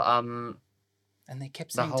whole and they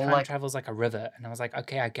kept saying time travel's like a river, and I was like,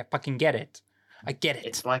 okay, I fucking get it. I get it.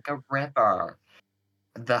 It's like a river.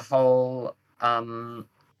 The whole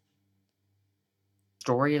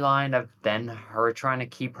storyline of then her trying to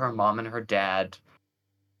keep her mom and her dad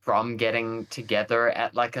from getting together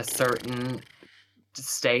at like a certain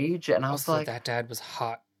stage, and I was like, that dad was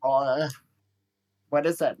hot. What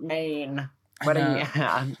does that mean? What do you?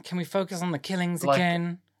 Can we focus on the killings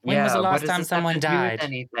again? When was the last time someone died?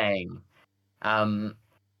 Anything?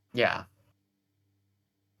 Yeah.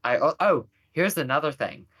 Here's another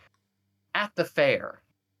thing. At the fair.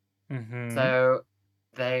 Mm-hmm. So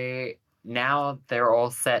they're all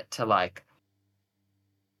set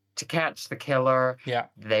to catch the killer. Yeah.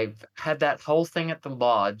 They've had that whole thing at the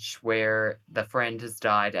lodge where the friend has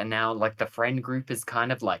died, and now like the friend group is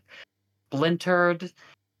kind of like splintered.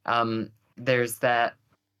 There's the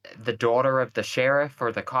daughter of the sheriff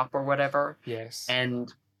or the cop or whatever. Yes.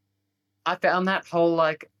 And I found that whole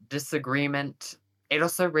like disagreement, it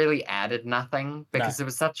also really added nothing because it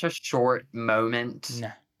was such a short moment.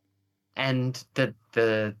 No. And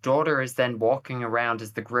the daughter is then walking around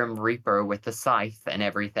as the Grim Reaper with the scythe and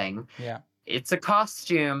everything. Yeah. It's a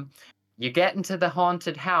costume. You get into the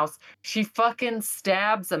haunted house. She fucking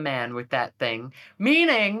stabs a man with that thing,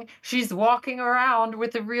 meaning she's walking around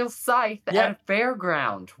with a real scythe at a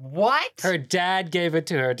fairground. What? Her dad gave it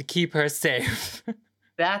to her to keep her safe.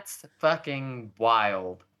 That's fucking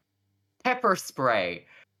wild. Pepper spray.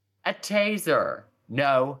 A taser.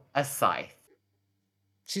 No, a scythe.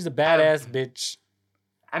 She's a badass bitch.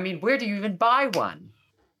 I mean, where do you even buy one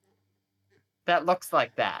that looks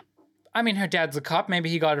like that? I mean, her dad's a cop. Maybe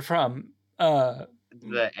he got it from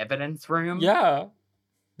the evidence room. Yeah,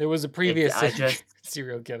 there was a previous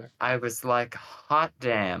serial killer. I was like, hot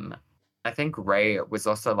damn. I think Ray was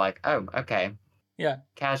also like, oh, okay. Yeah.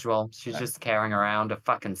 Casual. She's just carrying around a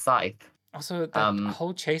fucking scythe. Also, that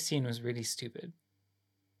whole chase scene was really stupid.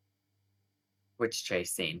 Which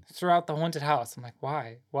chase scene? Throughout the haunted house. I'm like,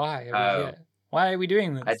 why? Why are we here? Why are we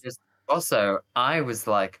doing this? I was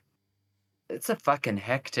like, it's a fucking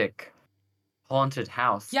hectic haunted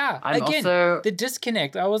house. Yeah, the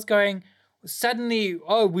disconnect. I was going, suddenly,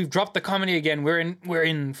 we've dropped the comedy again. We're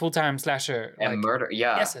in full-time slasher. And murder,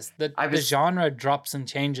 yeah. Yes, the genre drops and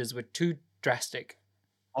changes were too drastic.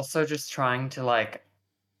 Also just trying to like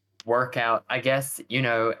work out, I guess,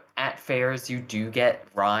 at fairs you do get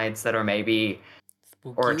rides that are maybe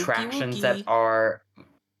or attractions that are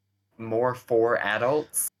more for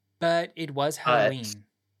adults. But it was Halloween,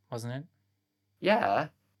 wasn't it? Yeah.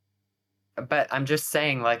 But I'm just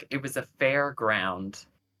saying, like, it was a fairground,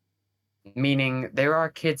 meaning there are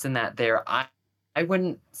kids in that there. I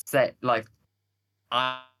wouldn't say, like,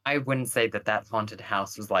 I wouldn't say that haunted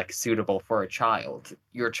house was, like, suitable for a child.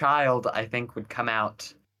 Your child, I think, would come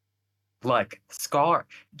out, like, scarred.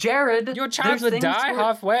 Jared! Your child would die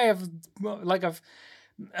halfway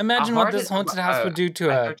imagine what this haunted house would do to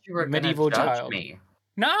a medieval child.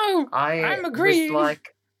 No! I'm agreeing!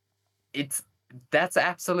 Like, that's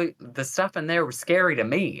absolute. The stuff in there was scary to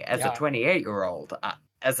me as a 28-year-old.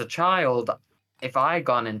 As a child, if I had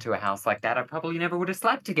gone into a house like that, I probably never would have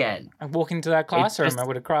slept again. I walk into that classroom, I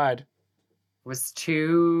would have cried. Was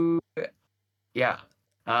too, yeah.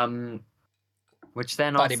 Which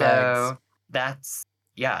then Body also bags.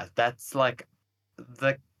 that's like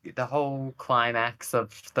the whole climax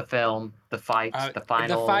of the film, the fight, the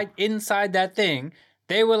final. The fight inside that thing.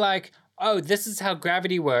 They were like, oh, this is how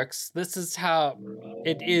gravity works. This is how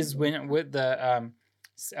it is when with the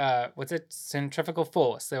what's it, centrifugal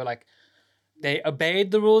force. They were like, they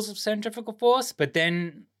obeyed the rules of centrifugal force, but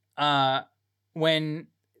then when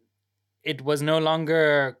it was no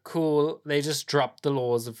longer cool, they just dropped the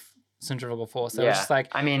laws of centrifugal force. They were just like,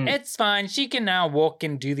 I mean, it's fine. She can now walk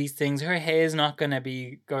and do these things. Her hair's not going to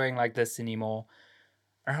be going like this anymore.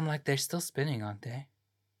 And I'm like, they're still spinning, aren't they?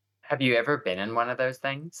 Have you ever been in one of those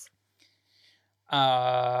things?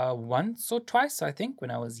 Once or twice, I think,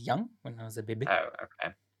 when I was young, when I was a baby. Oh,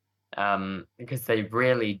 okay. Because they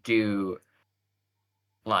really do,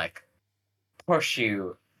 like, push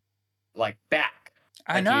you, like, back.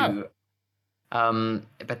 I know.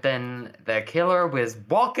 But then the killer was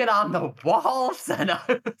walking on the walls, and I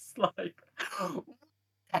was like, what's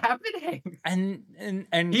happening?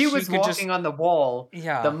 And he was walking on the wall.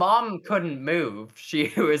 Yeah. The mom couldn't move.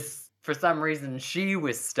 She was, for some reason, she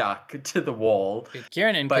was stuck to the wall.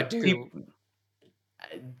 Kieran could do.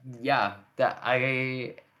 Yeah,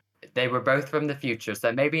 they were both from the future,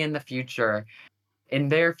 so maybe in their future,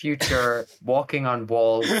 walking on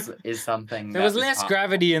walls is something. There was less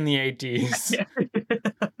gravity in the 80s.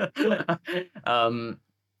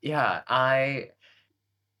 Yeah, I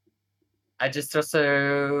just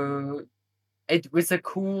also, it was a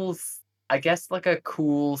cool, I guess, like a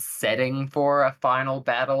cool setting for a final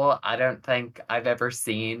battle. I don't think I've ever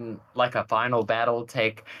seen like a final battle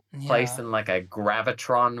take place in like a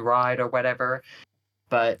gravitron ride or whatever.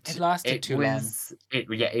 But it lasted too long.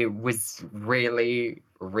 It was really,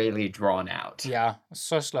 really drawn out. Yeah,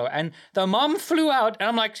 so slow. And the mom flew out, and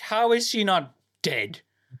I'm like, how is she not dead?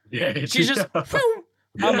 Yeah, she's just boom.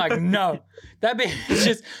 I'm like, no, that bitch is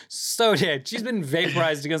just so dead. She's been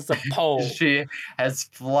vaporized against the pole. She has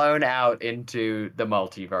flown out into the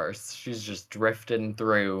multiverse. She's just drifting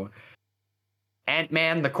through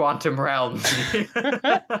Ant-Man, the quantum realm.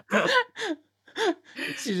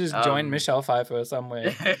 She just joined Michelle Pfeiffer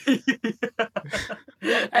somewhere.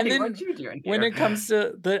 And then what you doing here? When it comes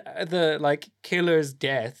to the like killer's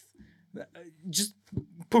death, just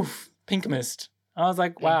poof, pink mist. I was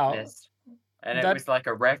like, wow. Mist. And it was like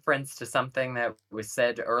a reference to something that was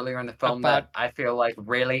said earlier in the film that I feel like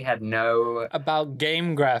really had no... About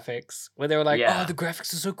game graphics, where they were like, oh, the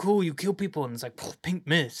graphics are so cool, you kill people, and it's like, pink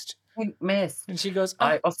mist. Pink mist. And she goes, oh,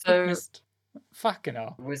 I also pink mist. Fucking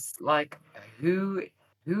hell. Was like, who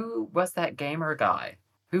was that gamer guy?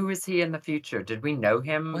 Who is he in the future? Did we know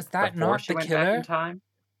him? Was that before not she the went killer? Back in time?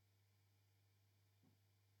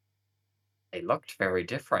 They looked very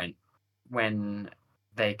different when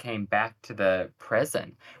they came back to the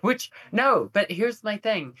present. But here's my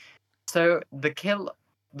thing. So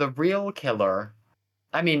the real killer,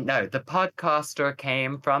 the podcaster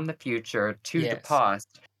came from the future to the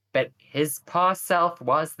past, but his past self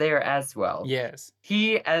was there as well. Yes.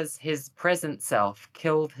 He, as his present self,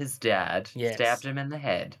 killed his dad, stabbed him in the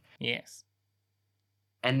head. Yes.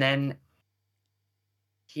 And then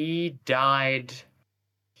he died.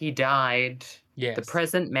 Yes. The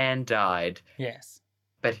present man died. Yes.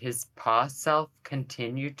 But his past self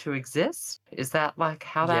continued to exist? Is that like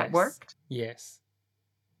how that worked? Yes.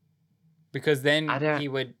 Because then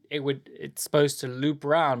it's supposed to loop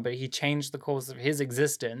around, but he changed the course of his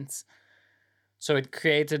existence. So it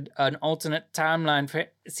created an alternate timeline for...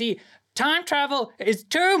 See, time travel is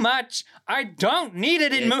too much. I don't need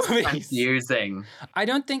it in movies. Confusing. I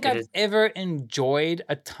don't think I've ever enjoyed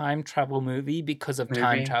a time travel movie because of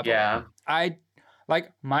time travel. Yeah.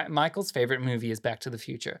 Michael's favorite movie is Back to the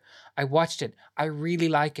Future. I watched it. I really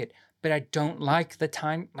like it. But I don't like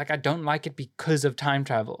I don't like it because of time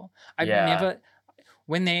travel.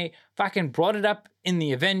 When they fucking brought it up in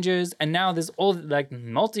the Avengers, and now there's all like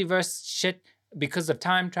multiverse shit because of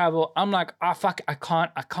time travel, I'm like, fuck, I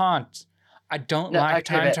can't. I don't like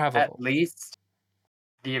time travel. At least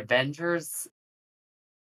the Avengers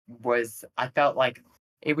I felt like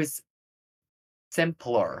it was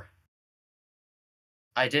simpler.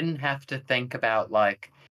 I didn't have to think about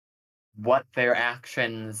like what their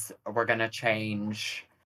actions were going to change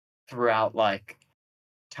throughout like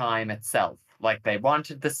time itself. Like they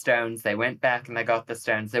wanted the stones, they went back and they got the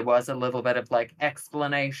stones. There was a little bit of like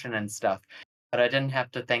explanation and stuff, but I didn't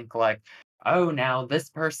have to think like, oh, now this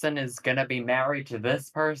person is going to be married to this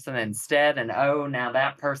person instead, and oh, now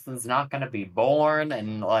that person's not going to be born,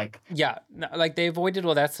 and like... Yeah, like they avoided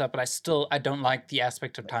all that stuff, but I don't like the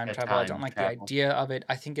aspect of time travel. I don't like the idea of it.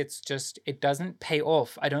 I think it's just, it doesn't pay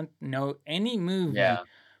off. I don't know any movie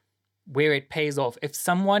where it pays off. If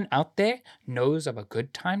someone out there knows of a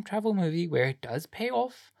good time travel movie where it does pay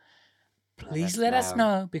off, please let us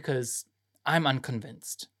know, because I'm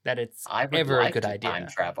unconvinced that it's ever a good idea. Time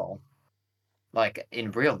travel. Like,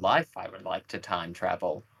 in real life, I would like to time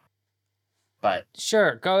travel. But...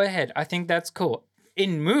 Sure, go ahead. I think that's cool.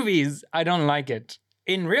 In movies, I don't like it.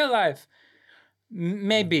 In real life,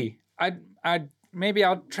 maybe. Maybe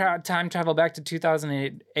I'll time travel back to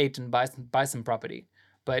 2008 and buy some property.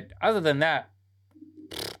 But other than that,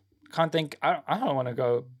 can't think. I don't want to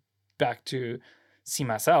go back to see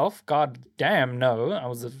myself. God damn, no. I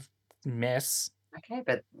was a mess. Okay,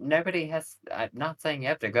 but nobody has... I'm not saying you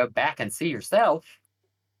have to go back and see yourself.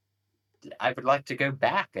 I would like to go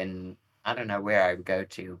back, and I don't know where I would go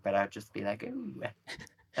to, but I'd just be like, ooh,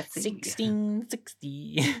 let's see.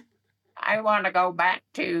 1660. I want to go back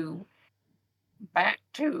to... I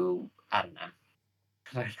don't know.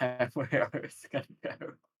 I don't know where I was going to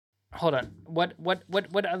go. Hold on.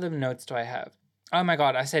 What other notes do I have? Oh my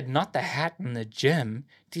god, I said not the hat in the gym.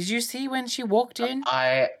 Did you see when she walked in?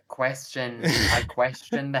 I questioned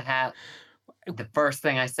the hat. The first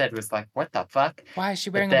thing I said was like, what the fuck? Why is she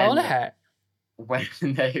wearing a bowler hat? When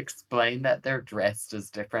they explained that they're dressed as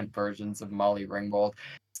different versions of Molly Ringwald,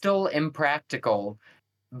 still impractical,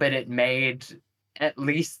 but it made... At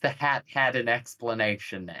least the hat had an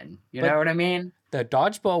explanation then. You know what I mean? The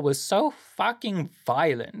dodgeball was so fucking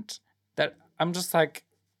violent that I'm just like,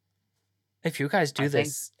 if you guys do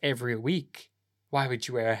this every week, why would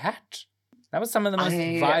you wear a hat? That was some of the most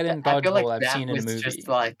violent dodgeball I've seen in a movie. Just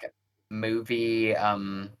like movie,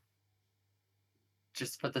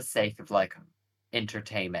 just for the sake of like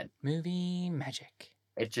entertainment. Movie magic.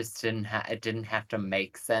 It just didn't have to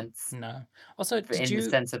make sense. No. Also, the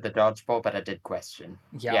sense of the dodgeball, but I did question.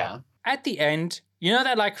 Yeah. At the end, you know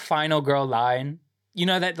that like final girl line? You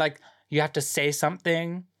know that like you have to say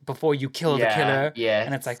something before you kill the killer? Yeah.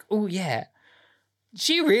 And it's like, oh yeah.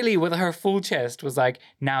 She really, with her full chest, was like,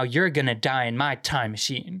 now you're gonna die in my time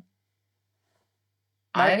machine.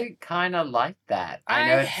 Like, I kind of like that. I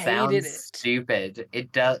know it sounds stupid.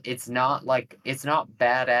 It does. It's not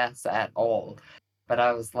badass at all. But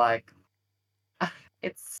I was like,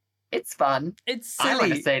 it's fun. It's silly. I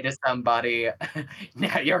want to say to somebody,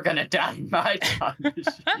 now you're going to die in my time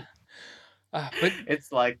machine. But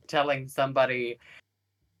it's like telling somebody,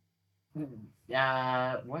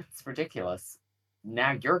 what's ridiculous?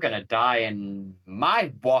 Now you're going to die in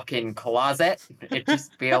my walk-in closet.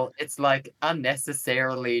 It's like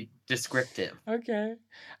unnecessarily descriptive. Okay.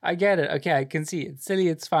 I get it. Okay, I can see it. It's silly,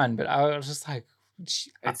 it's fun. But I was just like,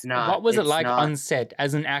 it's not. What was it like on set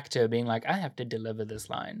as an actor being like, I have to deliver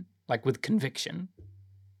this line, like with conviction?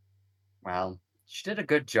 Well, she did a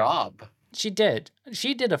good job. She did.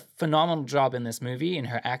 She did a phenomenal job in this movie in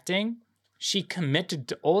her acting. She committed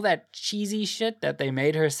to all that cheesy shit that they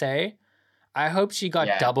made her say. I hope she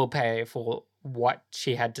got double pay for what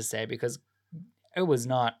she had to say because it was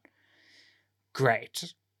not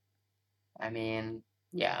great. I mean,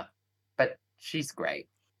 yeah, but she's great.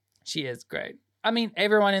 She is great. I mean,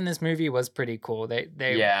 everyone in this movie was pretty cool. The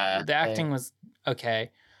acting was okay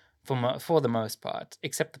for the most part,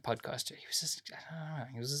 except the podcaster. He was just, I don't know,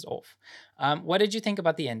 he was just off. What did you think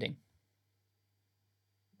about the ending?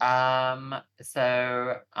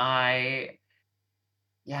 So by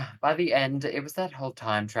the end, it was that whole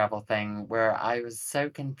time travel thing where I was so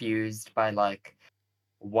confused by like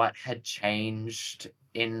what had changed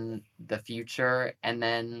in the future, and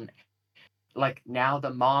then like now the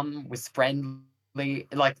mom was friendly.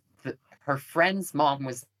 Like her friend's mom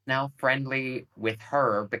was now friendly with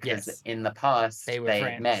her because in the past they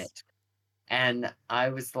had met. And I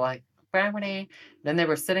was like, family. Then they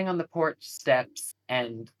were sitting on the porch steps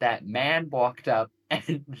and that man walked up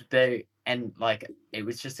and like it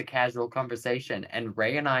was just a casual conversation. And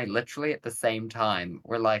Ray and I literally at the same time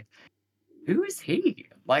were like, who is he?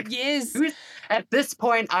 Like, yes. At this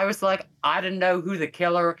point, I was like, I didn't know who was the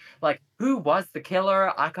killer?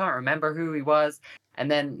 I can't remember who he was. And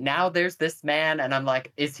then now there's this man, and I'm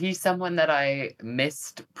like, is he someone that I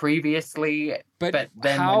missed previously? But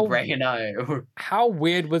then when Ray and I... How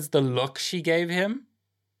weird was the look she gave him?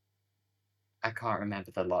 I can't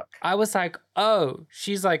remember the look. I was like, oh,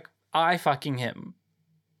 she's like, I fucking him.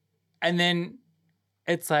 And then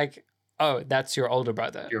it's like, oh, that's your older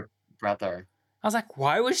brother. Your brother. I was like,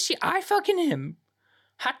 why was she I fucking him?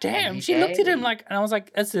 Hot damn. She looked at him like, and I was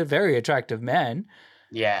like, that's a very attractive man.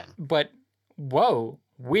 Yeah. But, whoa,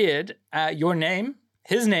 weird. Your name?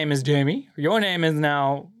 His name is Jamie. Your name is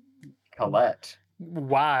now... Colette.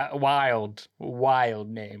 Wild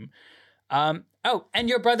name. Oh, and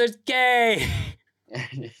your brother's gay.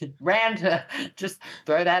 Rand, just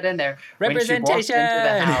throw that in there. Representation. When she walked into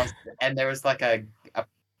the house and there was like a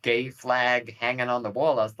gay flag hanging on the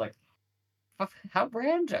wall, I was like, how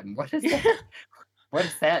random. What is that? What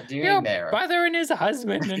is that doing there? Brother and his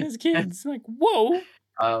husband and his kids. Like, whoa.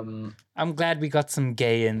 I'm glad we got some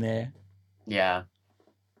gay in there. Yeah.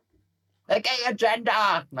 The gay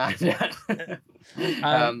agenda!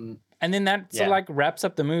 And then that sort of like wraps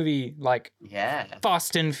up the movie like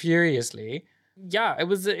fast and furiously. Yeah, it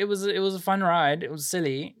was a fun ride. It was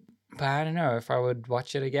silly, but I don't know if I would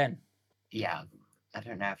watch it again. Yeah, I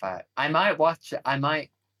don't know if I might watch it. I might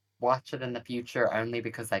watch it in the future only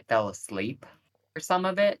because I fell asleep for some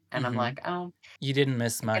of it, and I'm like, oh, you didn't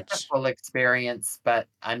miss much. It's a full experience, but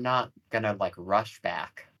I'm not gonna like rush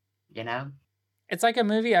back. You know, it's like a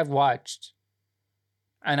movie I've watched,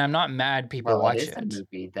 and I'm not mad people watch it. It's a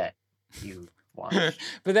movie that you watched,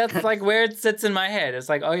 but that's like where it sits in my head. It's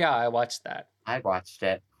like, oh yeah, I watched that. I watched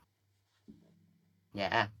it.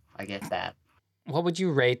 Yeah, I get that. What would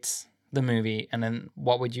you rate the movie, and then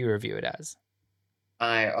what would you review it as?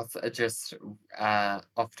 I also just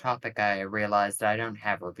off topic. I realized I don't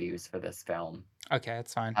have reviews for this film. Okay,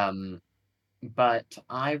 that's fine. But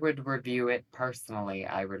I would review it personally.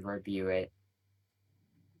 I would review it,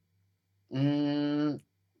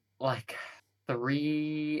 like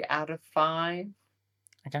 3 out of 5.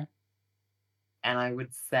 Okay. And I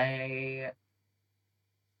would say,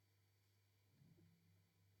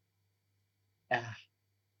 can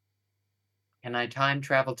I time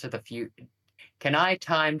travel to the future? Can I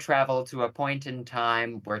time travel to a point in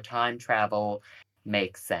time where time travel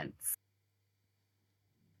makes sense?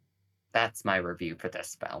 That's my review for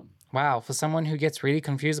this film. Wow, for someone who gets really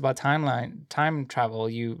confused about time travel,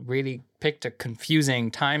 you really picked a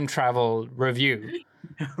confusing time travel review.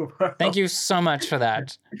 Thank you so much for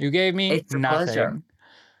that. You gave me nothing.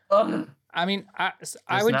 I mean,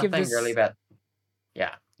 I would give this really bad.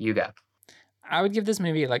 Yeah, you go. I would give this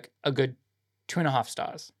movie like a good 2.5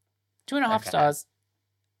 stars. 2.5 stars.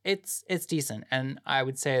 It's decent, and I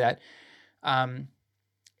would say that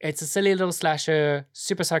it's a silly little slasher,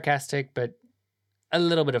 super sarcastic, but a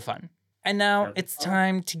little bit of fun. And now it's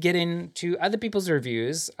time to get into other people's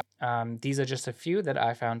reviews. These are just a few that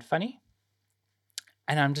I found funny,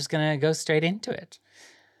 and I'm just gonna go straight into it.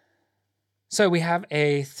 So we have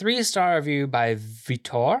a 3-star review by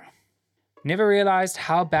Vitor. Never realized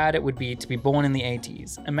how bad it would be to be born in the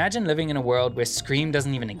 80s. Imagine living in a world where Scream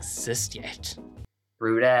doesn't even exist yet.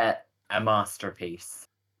 Brudette, a masterpiece.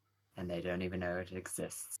 And they don't even know it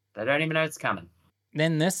exists. They don't even know it's coming.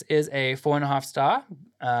 Then this is a 4.5 star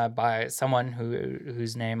by someone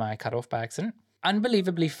whose name I cut off by accident.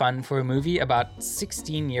 Unbelievably fun for a movie about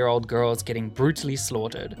 16-year-old girls getting brutally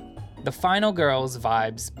slaughtered. The Final Girls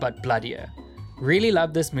vibes, but bloodier. Really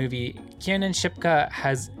love this movie. Kiernan Shipka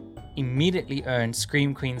has immediately earned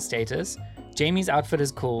Scream Queen status. Jamie's outfit is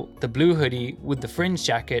cool. The blue hoodie with the fringe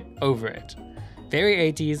jacket over it. Very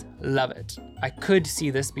 80s, love it. I could see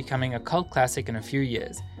this becoming a cult classic in a few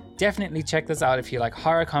years. Definitely check this out if you like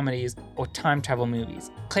horror comedies or time travel movies.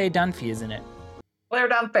 Claire Dunphy is in it. Claire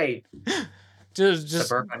Dunphy! just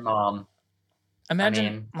Suburban mom.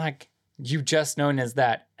 Imagine, like, you just known as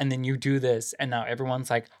that, and then you do this, and now everyone's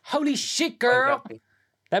like, holy shit, girl!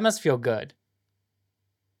 That must feel good.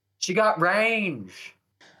 She got range.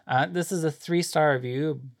 This is a 3-star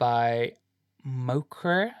review by Moch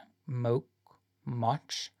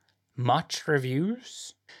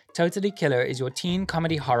Reviews. Totally Killer is your teen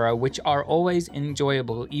comedy horror, which are always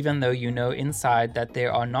enjoyable, even though you know inside that they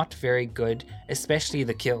are not very good, especially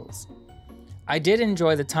the kills. I did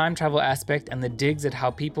enjoy the time travel aspect and the digs at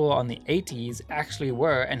how people on the 80s actually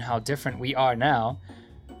were and how different we are now.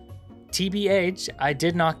 TBH, I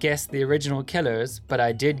did not guess the original killers, but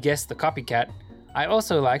I did guess the copycat. I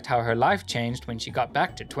also liked how her life changed when she got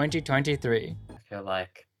back to 2023. I feel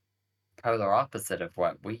like polar opposite of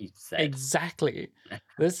what we said. Exactly.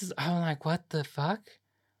 I'm like, what the fuck?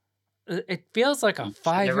 It feels like a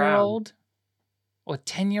 5-year-old or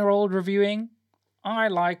 10-year-old reviewing. I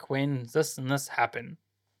like when this and this happen.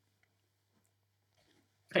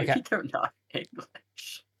 Maybe they're not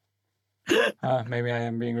English. Maybe I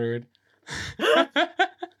am being rude.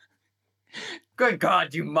 Good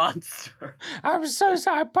God, you monster. I'm so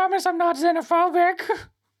sorry. I promise I'm not xenophobic.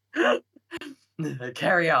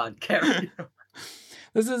 Carry on.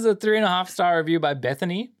 This is a 3.5-star review by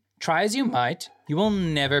Bethany. Try as you might, you will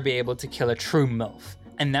never be able to kill a true MILF.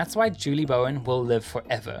 And that's why Julie Bowen will live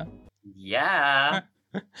forever. Yeah.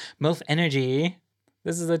 MILF energy.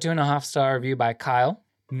 This is a 2.5-star review by Kyle.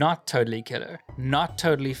 Not totally killer. Not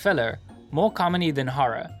totally filler. More comedy than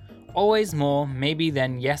horror. Always more, maybe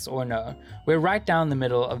than yes or no. We're right down the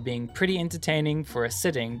middle of being pretty entertaining for a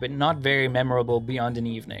sitting, but not very memorable beyond an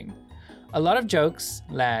evening. A lot of jokes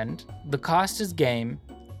land, the cast is game,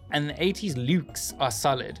 and the 80s looks are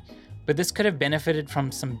solid. but this could have benefited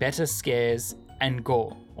from some better scares and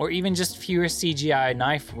gore, or even just fewer CGI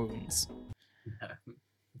knife wounds.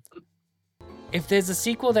 If there's a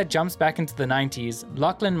sequel that jumps back into the 90s,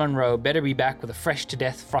 Lachlan Monroe better be back with a fresh to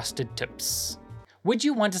death frosted tips. Would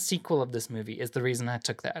you want a sequel of this movie is the reason I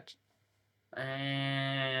took that.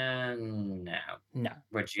 No. No.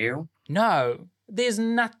 Would you? No. There's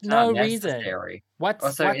no necessary. Reason. What's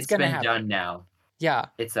also, going to happen? It's been done now. Yeah.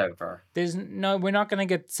 It's over. We're not going to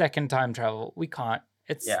get second time travel. We can't.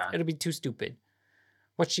 It'll be too stupid.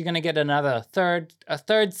 What's she going to get a third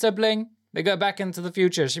sibling? They go back into the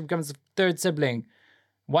future. She becomes a third sibling.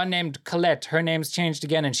 One named Colette. Her name's changed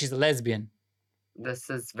again and she's a lesbian. This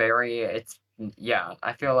is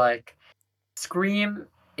I feel like Scream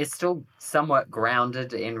is still somewhat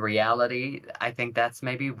grounded in reality. I think that's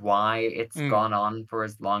maybe why it's gone on for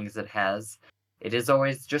as long as it has. It is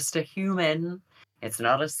always just a human. It's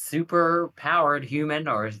not a super powered human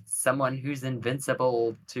or someone who's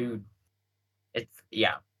invincible to...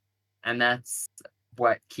 And that's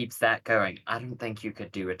what keeps that going. I don't think you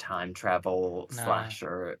could do a time travel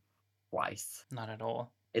slasher twice. Not at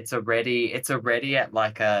all. It's already at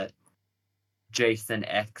like a Jason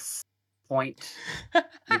X point.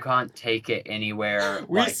 You can't take it anywhere.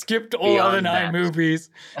 We skipped all other 9 movies.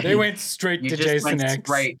 They went straight to Jason X.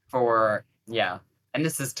 Straight for and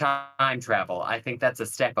this is time travel. I think that's a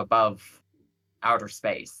step above outer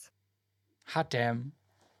space. Hot damn.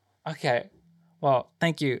 Okay. Well,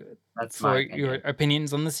 thank you for your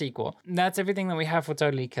opinions on the sequel. That's everything that we have for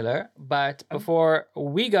Totally Killer. But before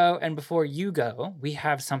we go and before you go, we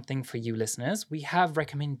have something for you listeners. We have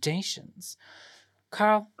recommendations.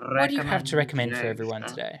 Carl, what do you have to recommend for everyone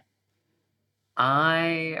today?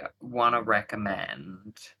 I want to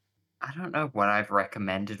recommend... I don't know what I've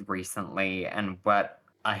recommended recently and what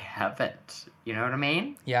I haven't. You know what I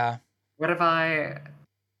mean? Yeah. What did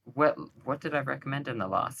I recommend in the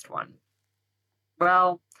last one?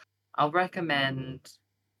 Well, I'll recommend,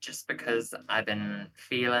 just because I've been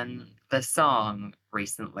feeling the song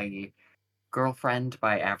recently, Girlfriend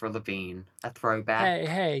by Avril Lavigne, a throwback.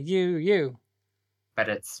 Hey, you. But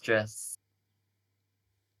it's just,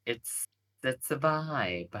 it's a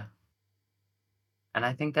vibe. And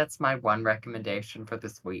I think that's my one recommendation for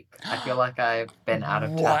this week. I feel like I've been out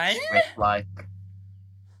of touch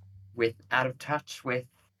with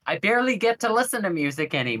I barely get to listen to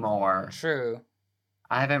music anymore. True.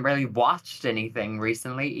 I haven't really watched anything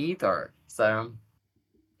recently either. So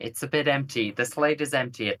it's a bit empty. The slate is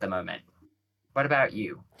empty at the moment. What about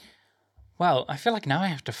you? Well, I feel like now I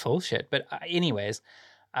have to full shit. But anyways,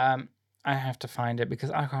 I have to find it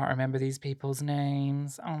because I can't remember these people's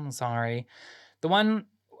names. I'm sorry. The one,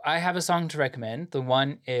 I have a song to recommend. The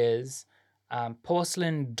one is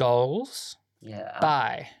Porcelain Dolls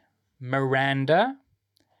by Miranda.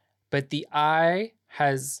 But the I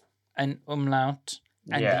has an umlaut,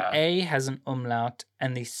 and the A has an umlaut,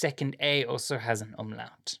 and the second A also has an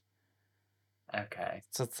umlaut. Okay.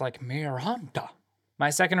 So it's like Miranda. My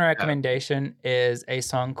second recommendation is a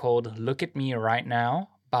song called Look at Me Right Now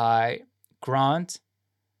by Grant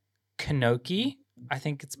Knoche. I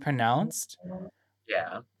think it's pronounced.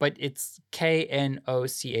 Yeah. But it's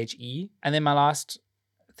Knoche. And then my last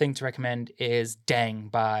thing to recommend is Dang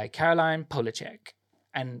by Caroline Polachek.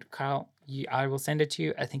 And Carl, I will send it to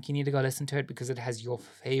you. I think you need to go listen to it because it has your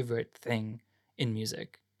favorite thing in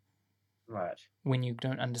music. What? When you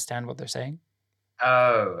don't understand what they're saying.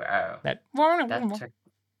 Oh.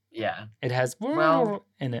 Yeah. It has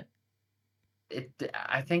in it.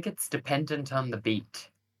 I think it's dependent on the beat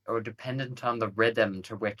or dependent on the rhythm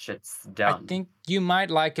to which it's done. I think you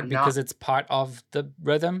might like it because it's part of the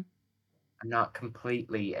rhythm. I'm not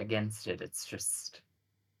completely against it. It's just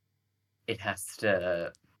I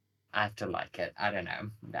have to like it. I don't know.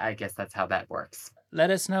 I guess that's how that works. Let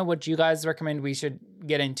us know what you guys recommend we should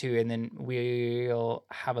get into, and then we'll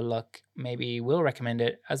have a look. Maybe we'll recommend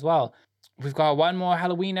it as well. We've got one more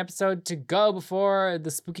Halloween episode to go before the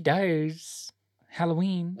spooky days.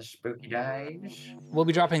 Halloween. The spooky days. We'll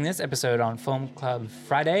be dropping this episode on Film Club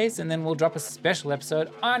Fridays, and then we'll drop a special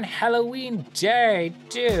episode on Halloween Day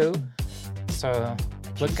too. So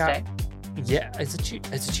look out. Yeah, it's a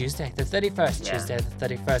Tuesday, the 31st. Yeah. Tuesday, the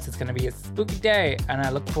 31st. It's going to be a spooky day, and I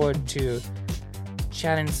look forward to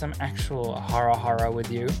chatting some actual horror with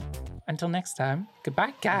you. Until next time,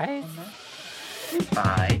 goodbye, guys.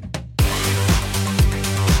 Bye.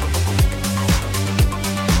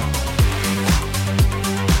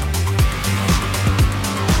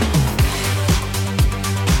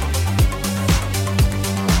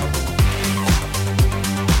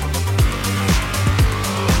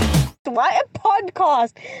 Why a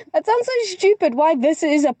podcast? That sounds so stupid. Why this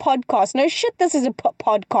is a podcast? No shit, this is a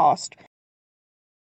podcast.